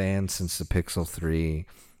been a fan since the Pixel 3.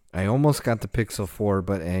 I almost got the Pixel 4,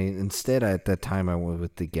 but instead at that time I went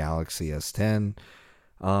with the Galaxy S10.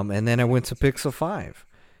 And then I went to Pixel 5.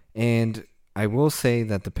 And I will say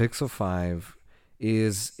that the Pixel 5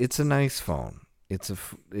 it's a nice phone. It's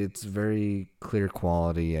very clear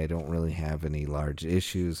quality. I don't really have any large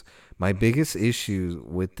issues. My biggest issue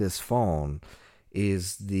with this phone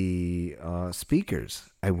is the speakers.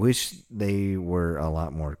 I wish they were a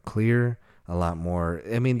lot more clear, a lot more.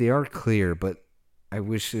 I mean, they are clear, but I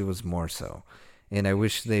wish it was more so. And I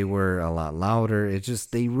wish they were a lot louder. It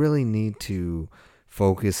just they really need to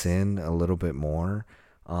focus in a little bit more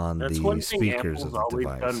on That's the one thing speakers Apple's of the always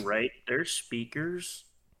done device. right. Their speakers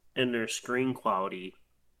and their screen quality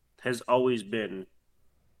has always been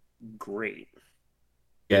great.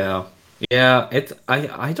 Yeah. Yeah, it's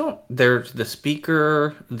I don't there's the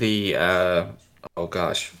speaker, the oh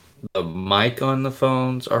gosh, the mic on the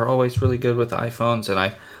phones are always really good with iPhones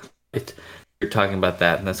and it you're talking about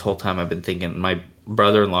that and this whole time I've been thinking my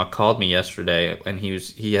brother-in-law called me yesterday and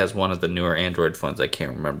he has one of the newer Android phones. I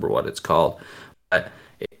can't remember what it's called. But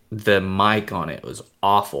the mic on it was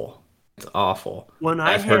awful. It's awful. When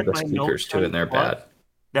I I've heard had the my Note speakers too 10 and they're Plus, bad.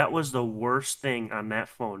 that was the worst thing on that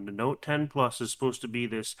phone. The Note 10 Plus is supposed to be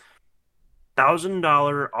this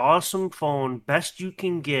 $1,000 awesome phone, best you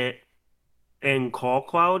can get, and call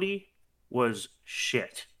quality was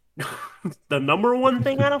shit. The number one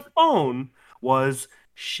thing on a phone was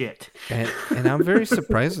shit. And I'm very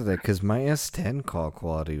surprised with that because my S10 call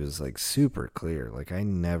quality was like super clear. Like I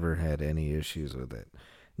never had any issues with it.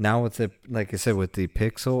 Now with the like I said with the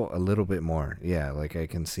Pixel, a little bit more. Yeah, like I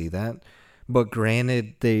can see that. But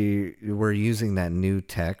granted, they were using that new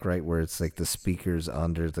tech, right, where it's like the speakers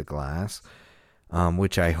under the glass,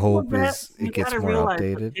 which I Well, hope that is you it got gets to more realize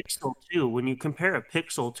the updated. Pixel too. When you compare a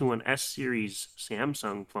Pixel to an S series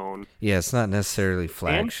Samsung phone, Yeah, it's not necessarily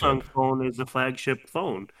flagship. Samsung phone is a flagship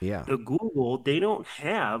phone. Yeah, The Google, they don't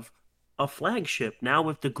have a flagship. Now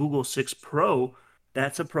with the Google 6 Pro,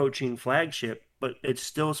 that's approaching flagship, but it's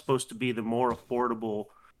still supposed to be the more affordable,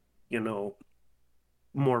 you know,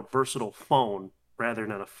 more versatile phone rather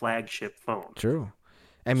than a flagship phone. true.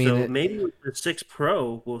 I mean, So maybe with the 6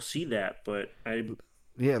 Pro, we'll see that, but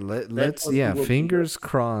yeah, that's let's what yeah, Google did. fingers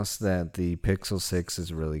crossed that the Pixel 6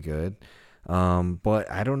 is really good.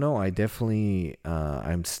 But I don't know. I definitely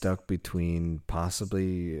I'm stuck between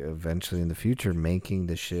possibly eventually in the future making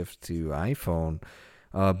the shift to iPhone.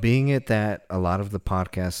 Being it that a lot of the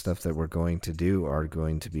podcast stuff that we're going to do are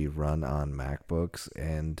going to be run on MacBooks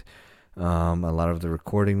and a lot of the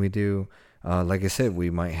recording we do. Like I said, we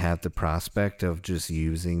might have the prospect of just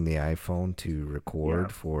using the iPhone to Yeah.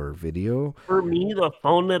 record for video. For me, the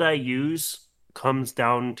phone that I use comes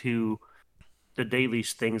down to the daily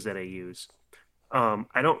things that I use.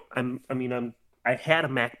 I don't. I mean, I had a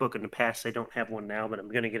MacBook in the past. I don't have one now, but I'm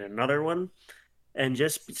gonna get another one. And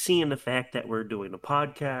just seeing the fact that we're doing a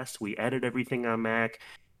podcast, we edit everything on Mac.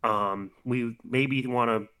 We maybe want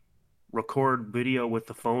to record video with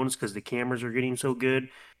the phones because the cameras are getting so good.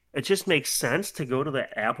 It just makes sense to go to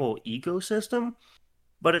the Apple ecosystem.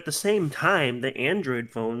 But at the same time, the Android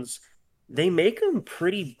phones, they make them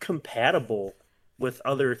pretty compatible with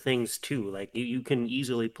other things too. Like you can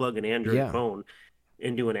easily plug an Android Yeah, phone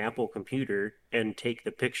into an Apple computer and take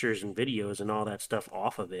the pictures and videos and all that stuff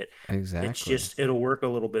off of it. It's Exactly. just it'll work a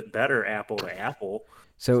little bit better Apple to Apple.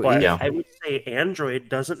 So But Yeah. I would say Android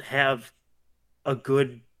doesn't have a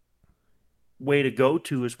good way to go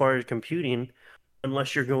to as far as computing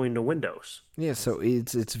unless you're going to Windows. yeah, so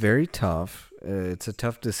it's very tough. It's a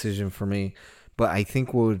tough decision for me, but I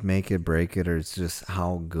think what would make it break it is just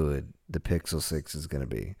how good the Pixel 6 is going to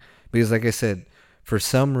be. Because like I said, for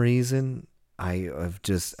some reason I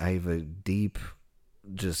have a deep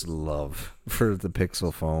just love for the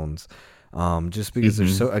Pixel phones. Just because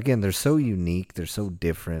they're so unique, they're so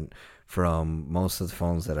different from most of the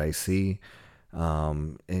phones that I see,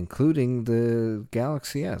 including the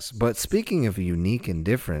Galaxy S. But speaking of unique and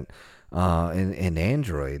different, in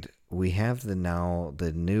Android, we have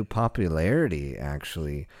the new popularity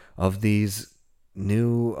actually of these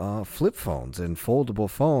new flip phones and foldable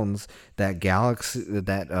phones that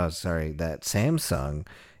that Samsung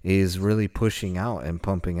is really pushing out and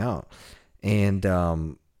pumping out. And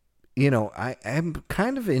I am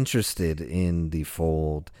kind of interested in the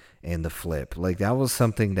fold and the flip. Like that was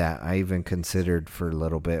something that I even considered for a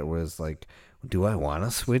little bit, was like, do I want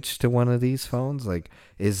to switch to one of these phones? Like,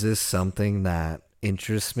 is this something that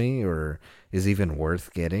interests me or is even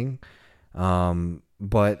worth getting?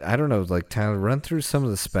 But I don't know, like Tyler, run through some of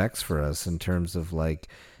the specs for us in terms of like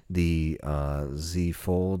the Z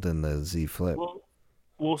Fold and the Z Flip. Well,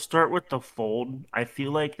 we'll start with the Fold. I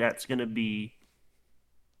feel like that's going to be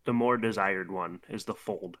the more desired one is the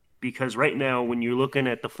Fold. Because right now, when you're looking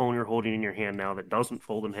at the phone you're holding in your hand now that doesn't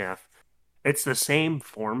fold in half, it's the same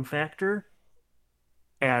form factor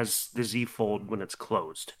as the Z Fold when it's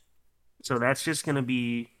closed. So that's just going to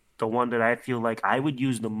be the one that I feel like I would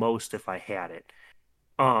use the most if I had it.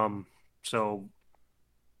 So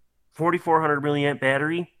 4400 milliamp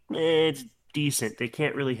battery, it's decent. They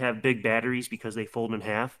can't really have big batteries because they fold in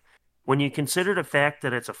half. When you consider the fact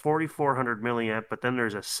that it's a 4400 milliamp, but then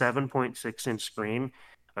there's a 7.6-inch screen,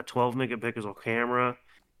 a 12 megapixel camera,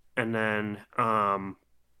 and then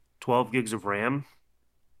 12 gigs of RAM,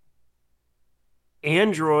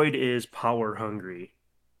 Android is power hungry.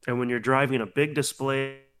 And when you're driving a big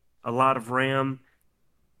display, a lot of RAM,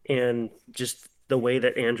 and just the way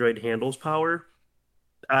that Android handles power,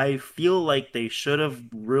 I feel like they should have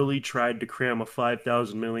really tried to cram a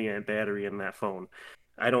 5000 milliamp battery in that phone.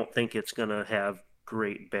 I don't think it's going to have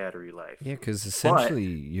great battery life. Yeah, because But essentially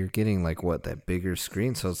you're getting like what, that bigger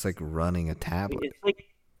screen, so it's like running a tablet. it's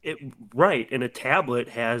like right, and a tablet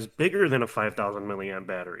has bigger than a 5000 milliamp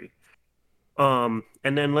battery. And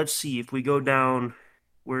then let's see if we go down.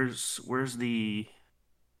 Where's the?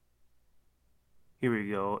 Here we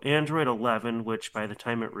go. Android 11, which by the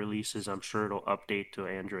time it releases, I'm sure it'll update to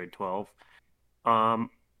Android 12.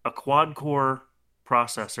 A quad core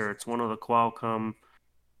processor. It's one of the Qualcomm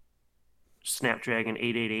Snapdragon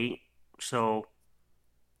 888. So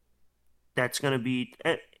that's going to be.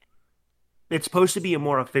 It's supposed to be a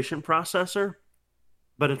more efficient processor,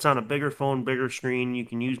 but it's on a bigger phone, bigger screen. You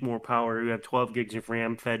can use more power. You have 12 gigs of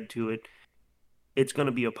RAM fed to it. It's going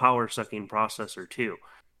to be a power sucking processor too,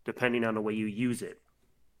 depending on the way you use it.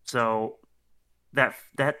 So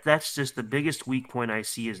that's just the biggest weak point I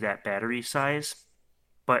see is that battery size.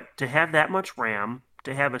 But to have that much RAM,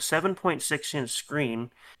 to have a 7.6-inch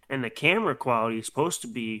screen, and the camera quality is supposed to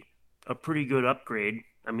be a pretty good upgrade.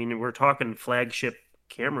 I mean, we're talking flagship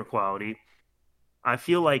camera quality. I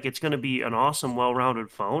feel like it's going to be an awesome,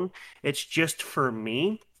 well-rounded phone. It's just for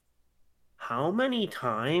me, how many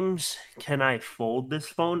times can I fold this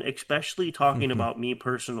phone? Especially talking about me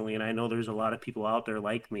personally, and I know there's a lot of people out there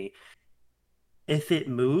like me. If it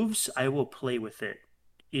moves, I will play with it.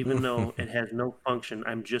 Even though it has no function,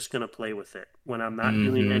 I'm just going to play with it. When I'm not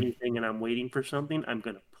doing anything and I'm waiting for something, I'm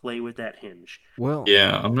going to play with that hinge. Well,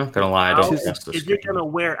 Yeah, I'm not gonna lie, I How don't trust the is screen. it going to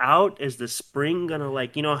wear out? Is the spring going to,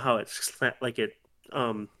 like, you know how it's like it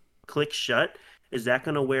clicks shut? Is that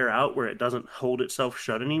going to wear out where it doesn't hold itself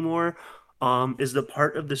shut anymore? Is the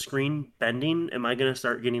part of the screen bending? Am I going to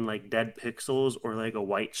start getting like dead pixels or like a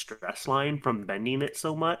white stress line from bending it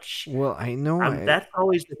so much? well, I know That's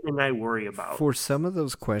always the thing I worry about. for some of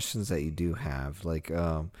those questions that you do have, like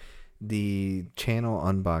the channel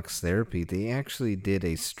Unbox Therapy, they actually did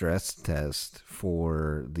a stress test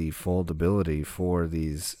for the foldability for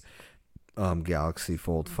these Galaxy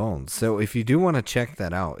Fold phones. So if you do want to check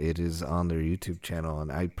that out, it is on their YouTube channel,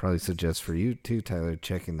 and I'd probably suggest for you too, Tyler,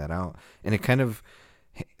 checking that out. And it kind of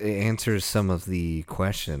answers some of the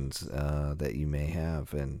questions that you may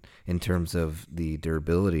have, and in terms of the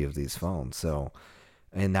durability of these phones. So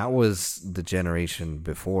And that was the generation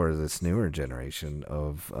before this newer generation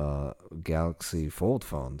of Galaxy Fold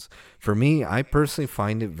phones. For me, I personally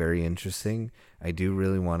find it very interesting. I do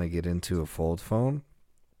really want to get into a fold phone,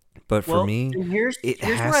 but for Well, me, and here's it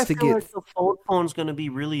here's where I has to feel get. like the fold phone's going to be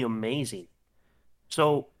really amazing.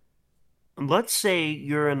 So let's say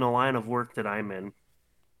you're in the line of work that I'm in.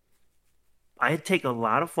 I take a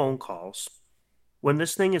lot of phone calls. When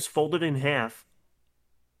this thing is folded in half,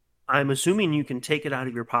 I'm assuming you can take it out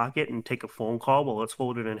of your pocket and take a phone call while it's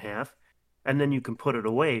folded in half, and then you can put it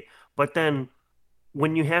away. But then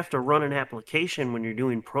when you have to run an application when you're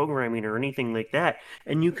doing programming or anything like that,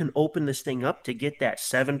 and you can open this thing up to get that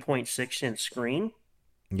 7.6-inch screen,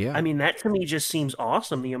 I Yeah. mean, that to me just seems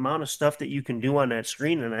awesome. The amount of stuff that you can do on that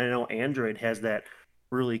screen, and I know Android has that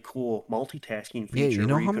really cool multitasking Yeah, you feature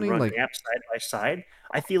know where how you can many run like apps side by side.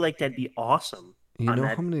 I feel like that'd be awesome you on know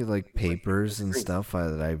that how many like like papers and screen. stuff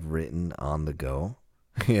that I've written on the go,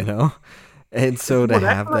 you know? And so to Well,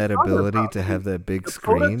 that's have what I'm that talking ability about. to have that big The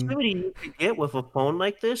screen. productivity you could get with a phone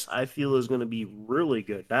like this, I feel is going to be really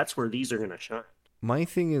good. That's where these are going to shine. My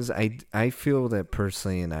thing is, I feel that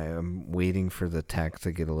personally, and I am waiting for the tech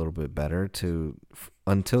to get a little bit better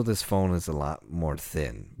until this phone is a lot more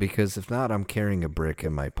thin. Because if not, I'm carrying a brick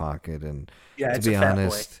in my pocket, and Yeah, to it's a be fat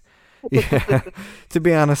boy. honest, yeah, to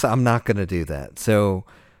be honest, I'm not gonna do that. So,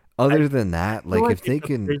 I other than that, feel like like if it's they a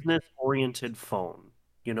can, business-oriented phone.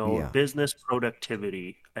 yeah, Business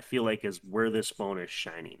productivity, I feel like is where this phone is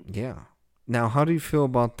shining. yeah. Now, how do you feel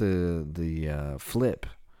about the flip?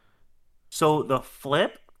 So the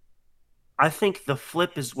flip, I think the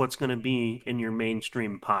flip is what's going to be in your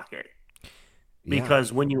mainstream pocket Yeah,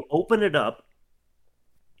 because when you open it up,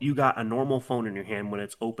 you got a normal phone in your hand when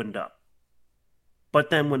it's opened up. But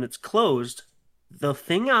then when it's closed, the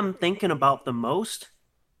thing I'm thinking about the most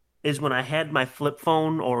is when I had my flip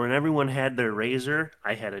phone or when everyone had their Razor.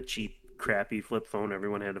 I had a cheap, crappy flip phone.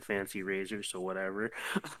 Everyone had a fancy Razor, so whatever.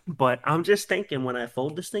 But I'm just thinking when I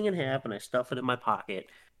fold this thing in half and I stuff it in my pocket,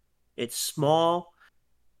 it's small.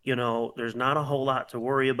 There's not a whole lot to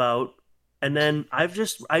worry about. And then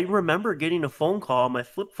I remember getting a phone call on my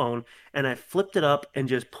flip phone and I flipped it up and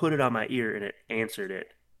just put it on my ear and it answered it.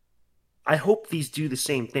 I hope these do the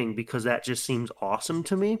same thing because that just seems awesome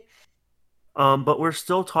to me. But we're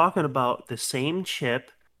still talking about the same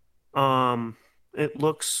chip. It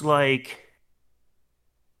looks like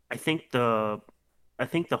I think the I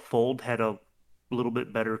think the Fold had a little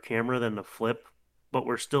bit better camera than the Flip, but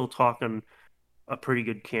we're still talking a pretty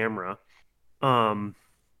good camera. Um,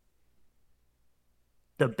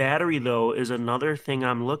 the battery though is another thing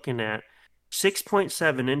I'm looking at.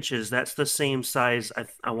 6.7 inches, that's the same size.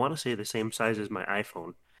 I want to say the same size as my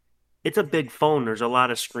iPhone. It's a big phone. There's a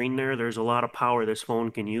lot of screen there. There's a lot of power this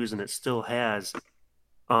phone can use, and it still has.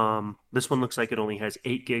 This one looks like it only has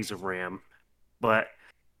 8 gigs of RAM, but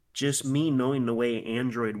just me knowing the way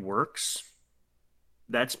Android works,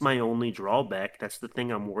 that's my only drawback. That's the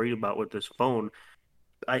thing I'm worried about with this phone.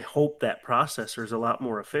 I hope that processor is a lot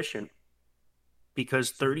more efficient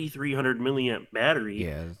because 3300 milliamp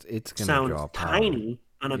battery yeah, it's gonna sounds draw power. tiny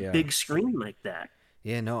on a Yeah. big screen like that.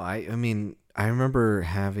 Yeah, no, I mean, I remember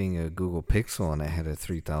having a Google Pixel and it had a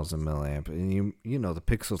 3000 milliamp, and you know the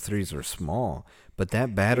Pixel 3s are small, but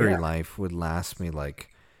that battery Yeah, life would last me like,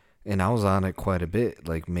 and I was on it quite a bit,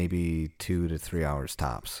 like maybe 2 to 3 hours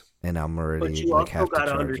tops, and I'm but already you like also have to got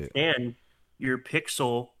to charge it. understand your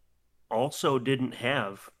Pixel also didn't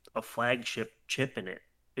have a flagship chip in it.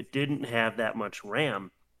 It didn't have that much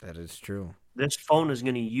RAM. That is true. This phone is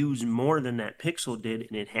going to use more than that Pixel did,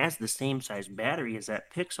 and it has the same size battery as that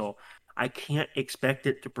Pixel. I can't expect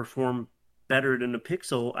it to perform better than the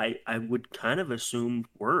Pixel. I would kind of assume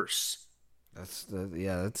worse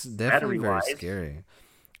Yeah, that's definitely battery very wise. scary.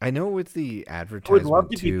 I know with the I would love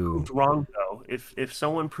advertisement to be too. proved wrong though. If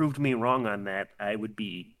someone proved me wrong on that, I would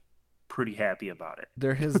be pretty happy about it.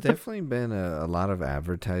 There has definitely been a lot of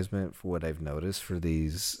advertisement for what I've noticed for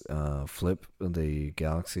these the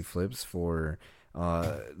Galaxy Flips for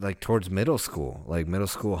like towards middle school, like middle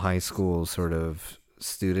school, high school sort of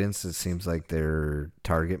students. It seems like their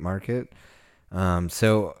target market.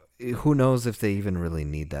 So who knows if they even really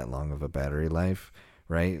need that long of a battery life,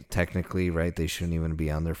 right? Technically, right? They shouldn't even be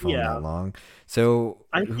on their phone that Yeah, long. So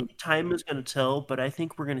I think time is going to tell, but I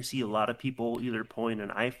think we're going to see a lot of people either pulling an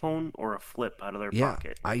iPhone or a flip out of their yeah,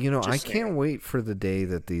 pocket. I Just saying. can't wait for the day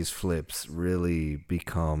that these flips really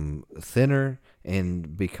become thinner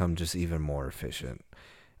and become just even more efficient.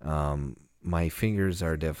 My fingers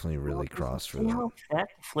are definitely Well, really does it crossed for say that. how fat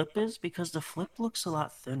the flip is? Because the flip looks a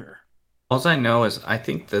lot thinner. All I know is I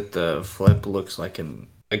think that the Flip looks like an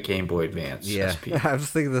a Game Boy Advance Yeah, SP. I was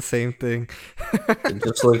thinking the same thing. It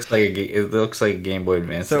just looks like it looks like a Game Boy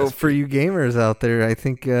Advance So SP. for you gamers out there, I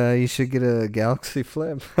think you should get a Galaxy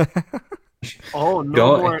Flip. Oh, no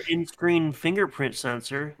Don't- more in-screen fingerprint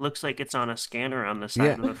sensor. Looks like it's on a scanner on the side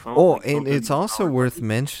Yeah. of the phone. Oh, like and built it's into the also power worth button.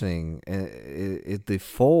 mentioning, the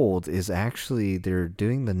Fold is actually they're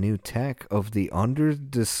doing the new tech of the under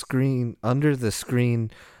the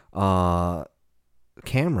screen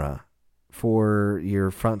camera for your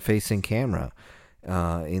front-facing camera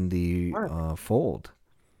in the Fold.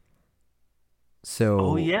 So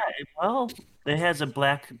Oh yeah, well, it has a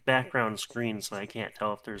black background screen, so I can't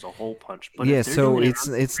tell if there's a hole punch. But yeah, if they're so doing it it's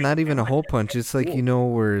on it's not screen, even a like hole that, punch. It's like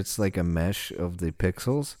cool. where it's like a mesh of the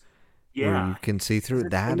pixels. Where Yeah, you can see through Is it.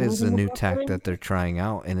 it That is the moving new without tech doing that they're trying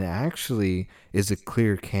out, and it actually is a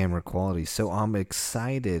clear camera quality. So I'm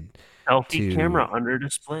excited selfie camera to, under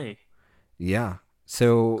display. yeah.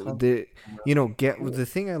 So the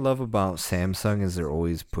thing I love about Samsung is they're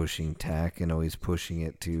always pushing tech and always pushing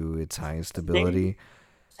it to its highest ability.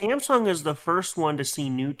 Samsung is the first one to see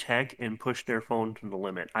new tech and push their phone to the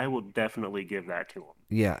limit. I will definitely give that to them.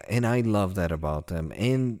 Yeah, and I love that about them.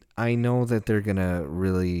 And I know that they're gonna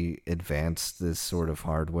really advance this sort of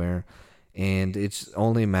hardware, and it's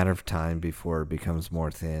only a matter of time before it becomes more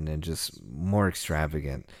thin and just more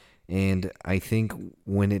extravagant. And I think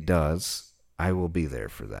when it does, I will be there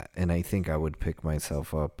for that. And I think I would pick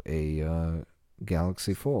myself up a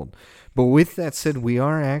Galaxy Fold. But with that said, we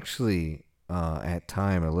are actually at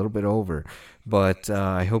time, a little bit over. But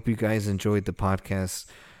I hope you guys enjoyed the podcast.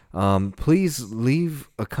 Please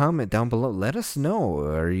leave a comment down below. Let us know.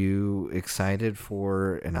 Are you excited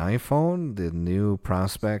for an iPhone, the new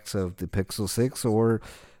prospects of the Pixel 6, or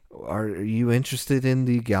are you interested in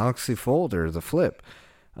the Galaxy Fold or the Flip?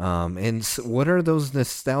 What are those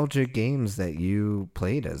nostalgic games that you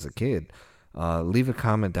played as a kid? Leave a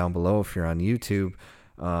comment down below if you're on YouTube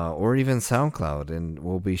or even SoundCloud, and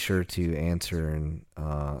we'll be sure to answer and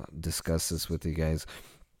discuss this with you guys.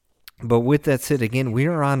 But with that said, again, we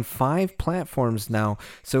are on 5 platforms now.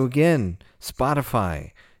 So again,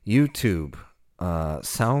 Spotify, YouTube,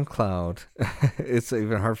 SoundCloud. It's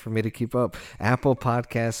even hard for me to keep up. Apple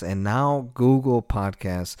Podcasts, and now Google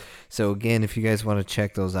Podcasts. So again, if you guys want to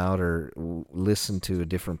check those out or listen to a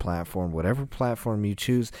different platform, whatever platform you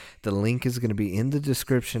choose, the link is going to be in the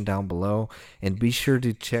description down below. And be sure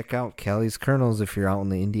to check out Kelly's Kernels if you're out in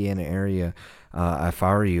the Indiana area. If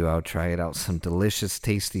I were you, I would try it out. Some delicious,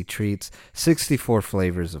 tasty treats. 64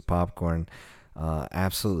 flavors of popcorn.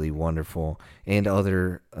 Absolutely wonderful. And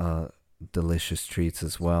other delicious treats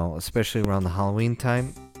as well, especially around the Halloween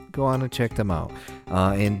time. Go on and check them out.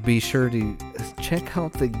 And be sure to check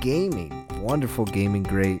out the gaming. Wonderful gaming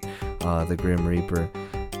great, the Grim Reaper,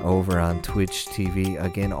 over on Twitch TV.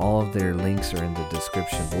 Again, all of their links are in the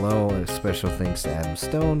description below. A special thanks to Adam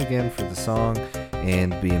Stone again for the song,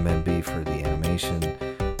 and BMNB for the animation.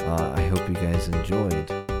 I hope you guys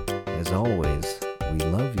enjoyed. As always, we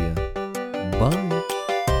love you. Bye.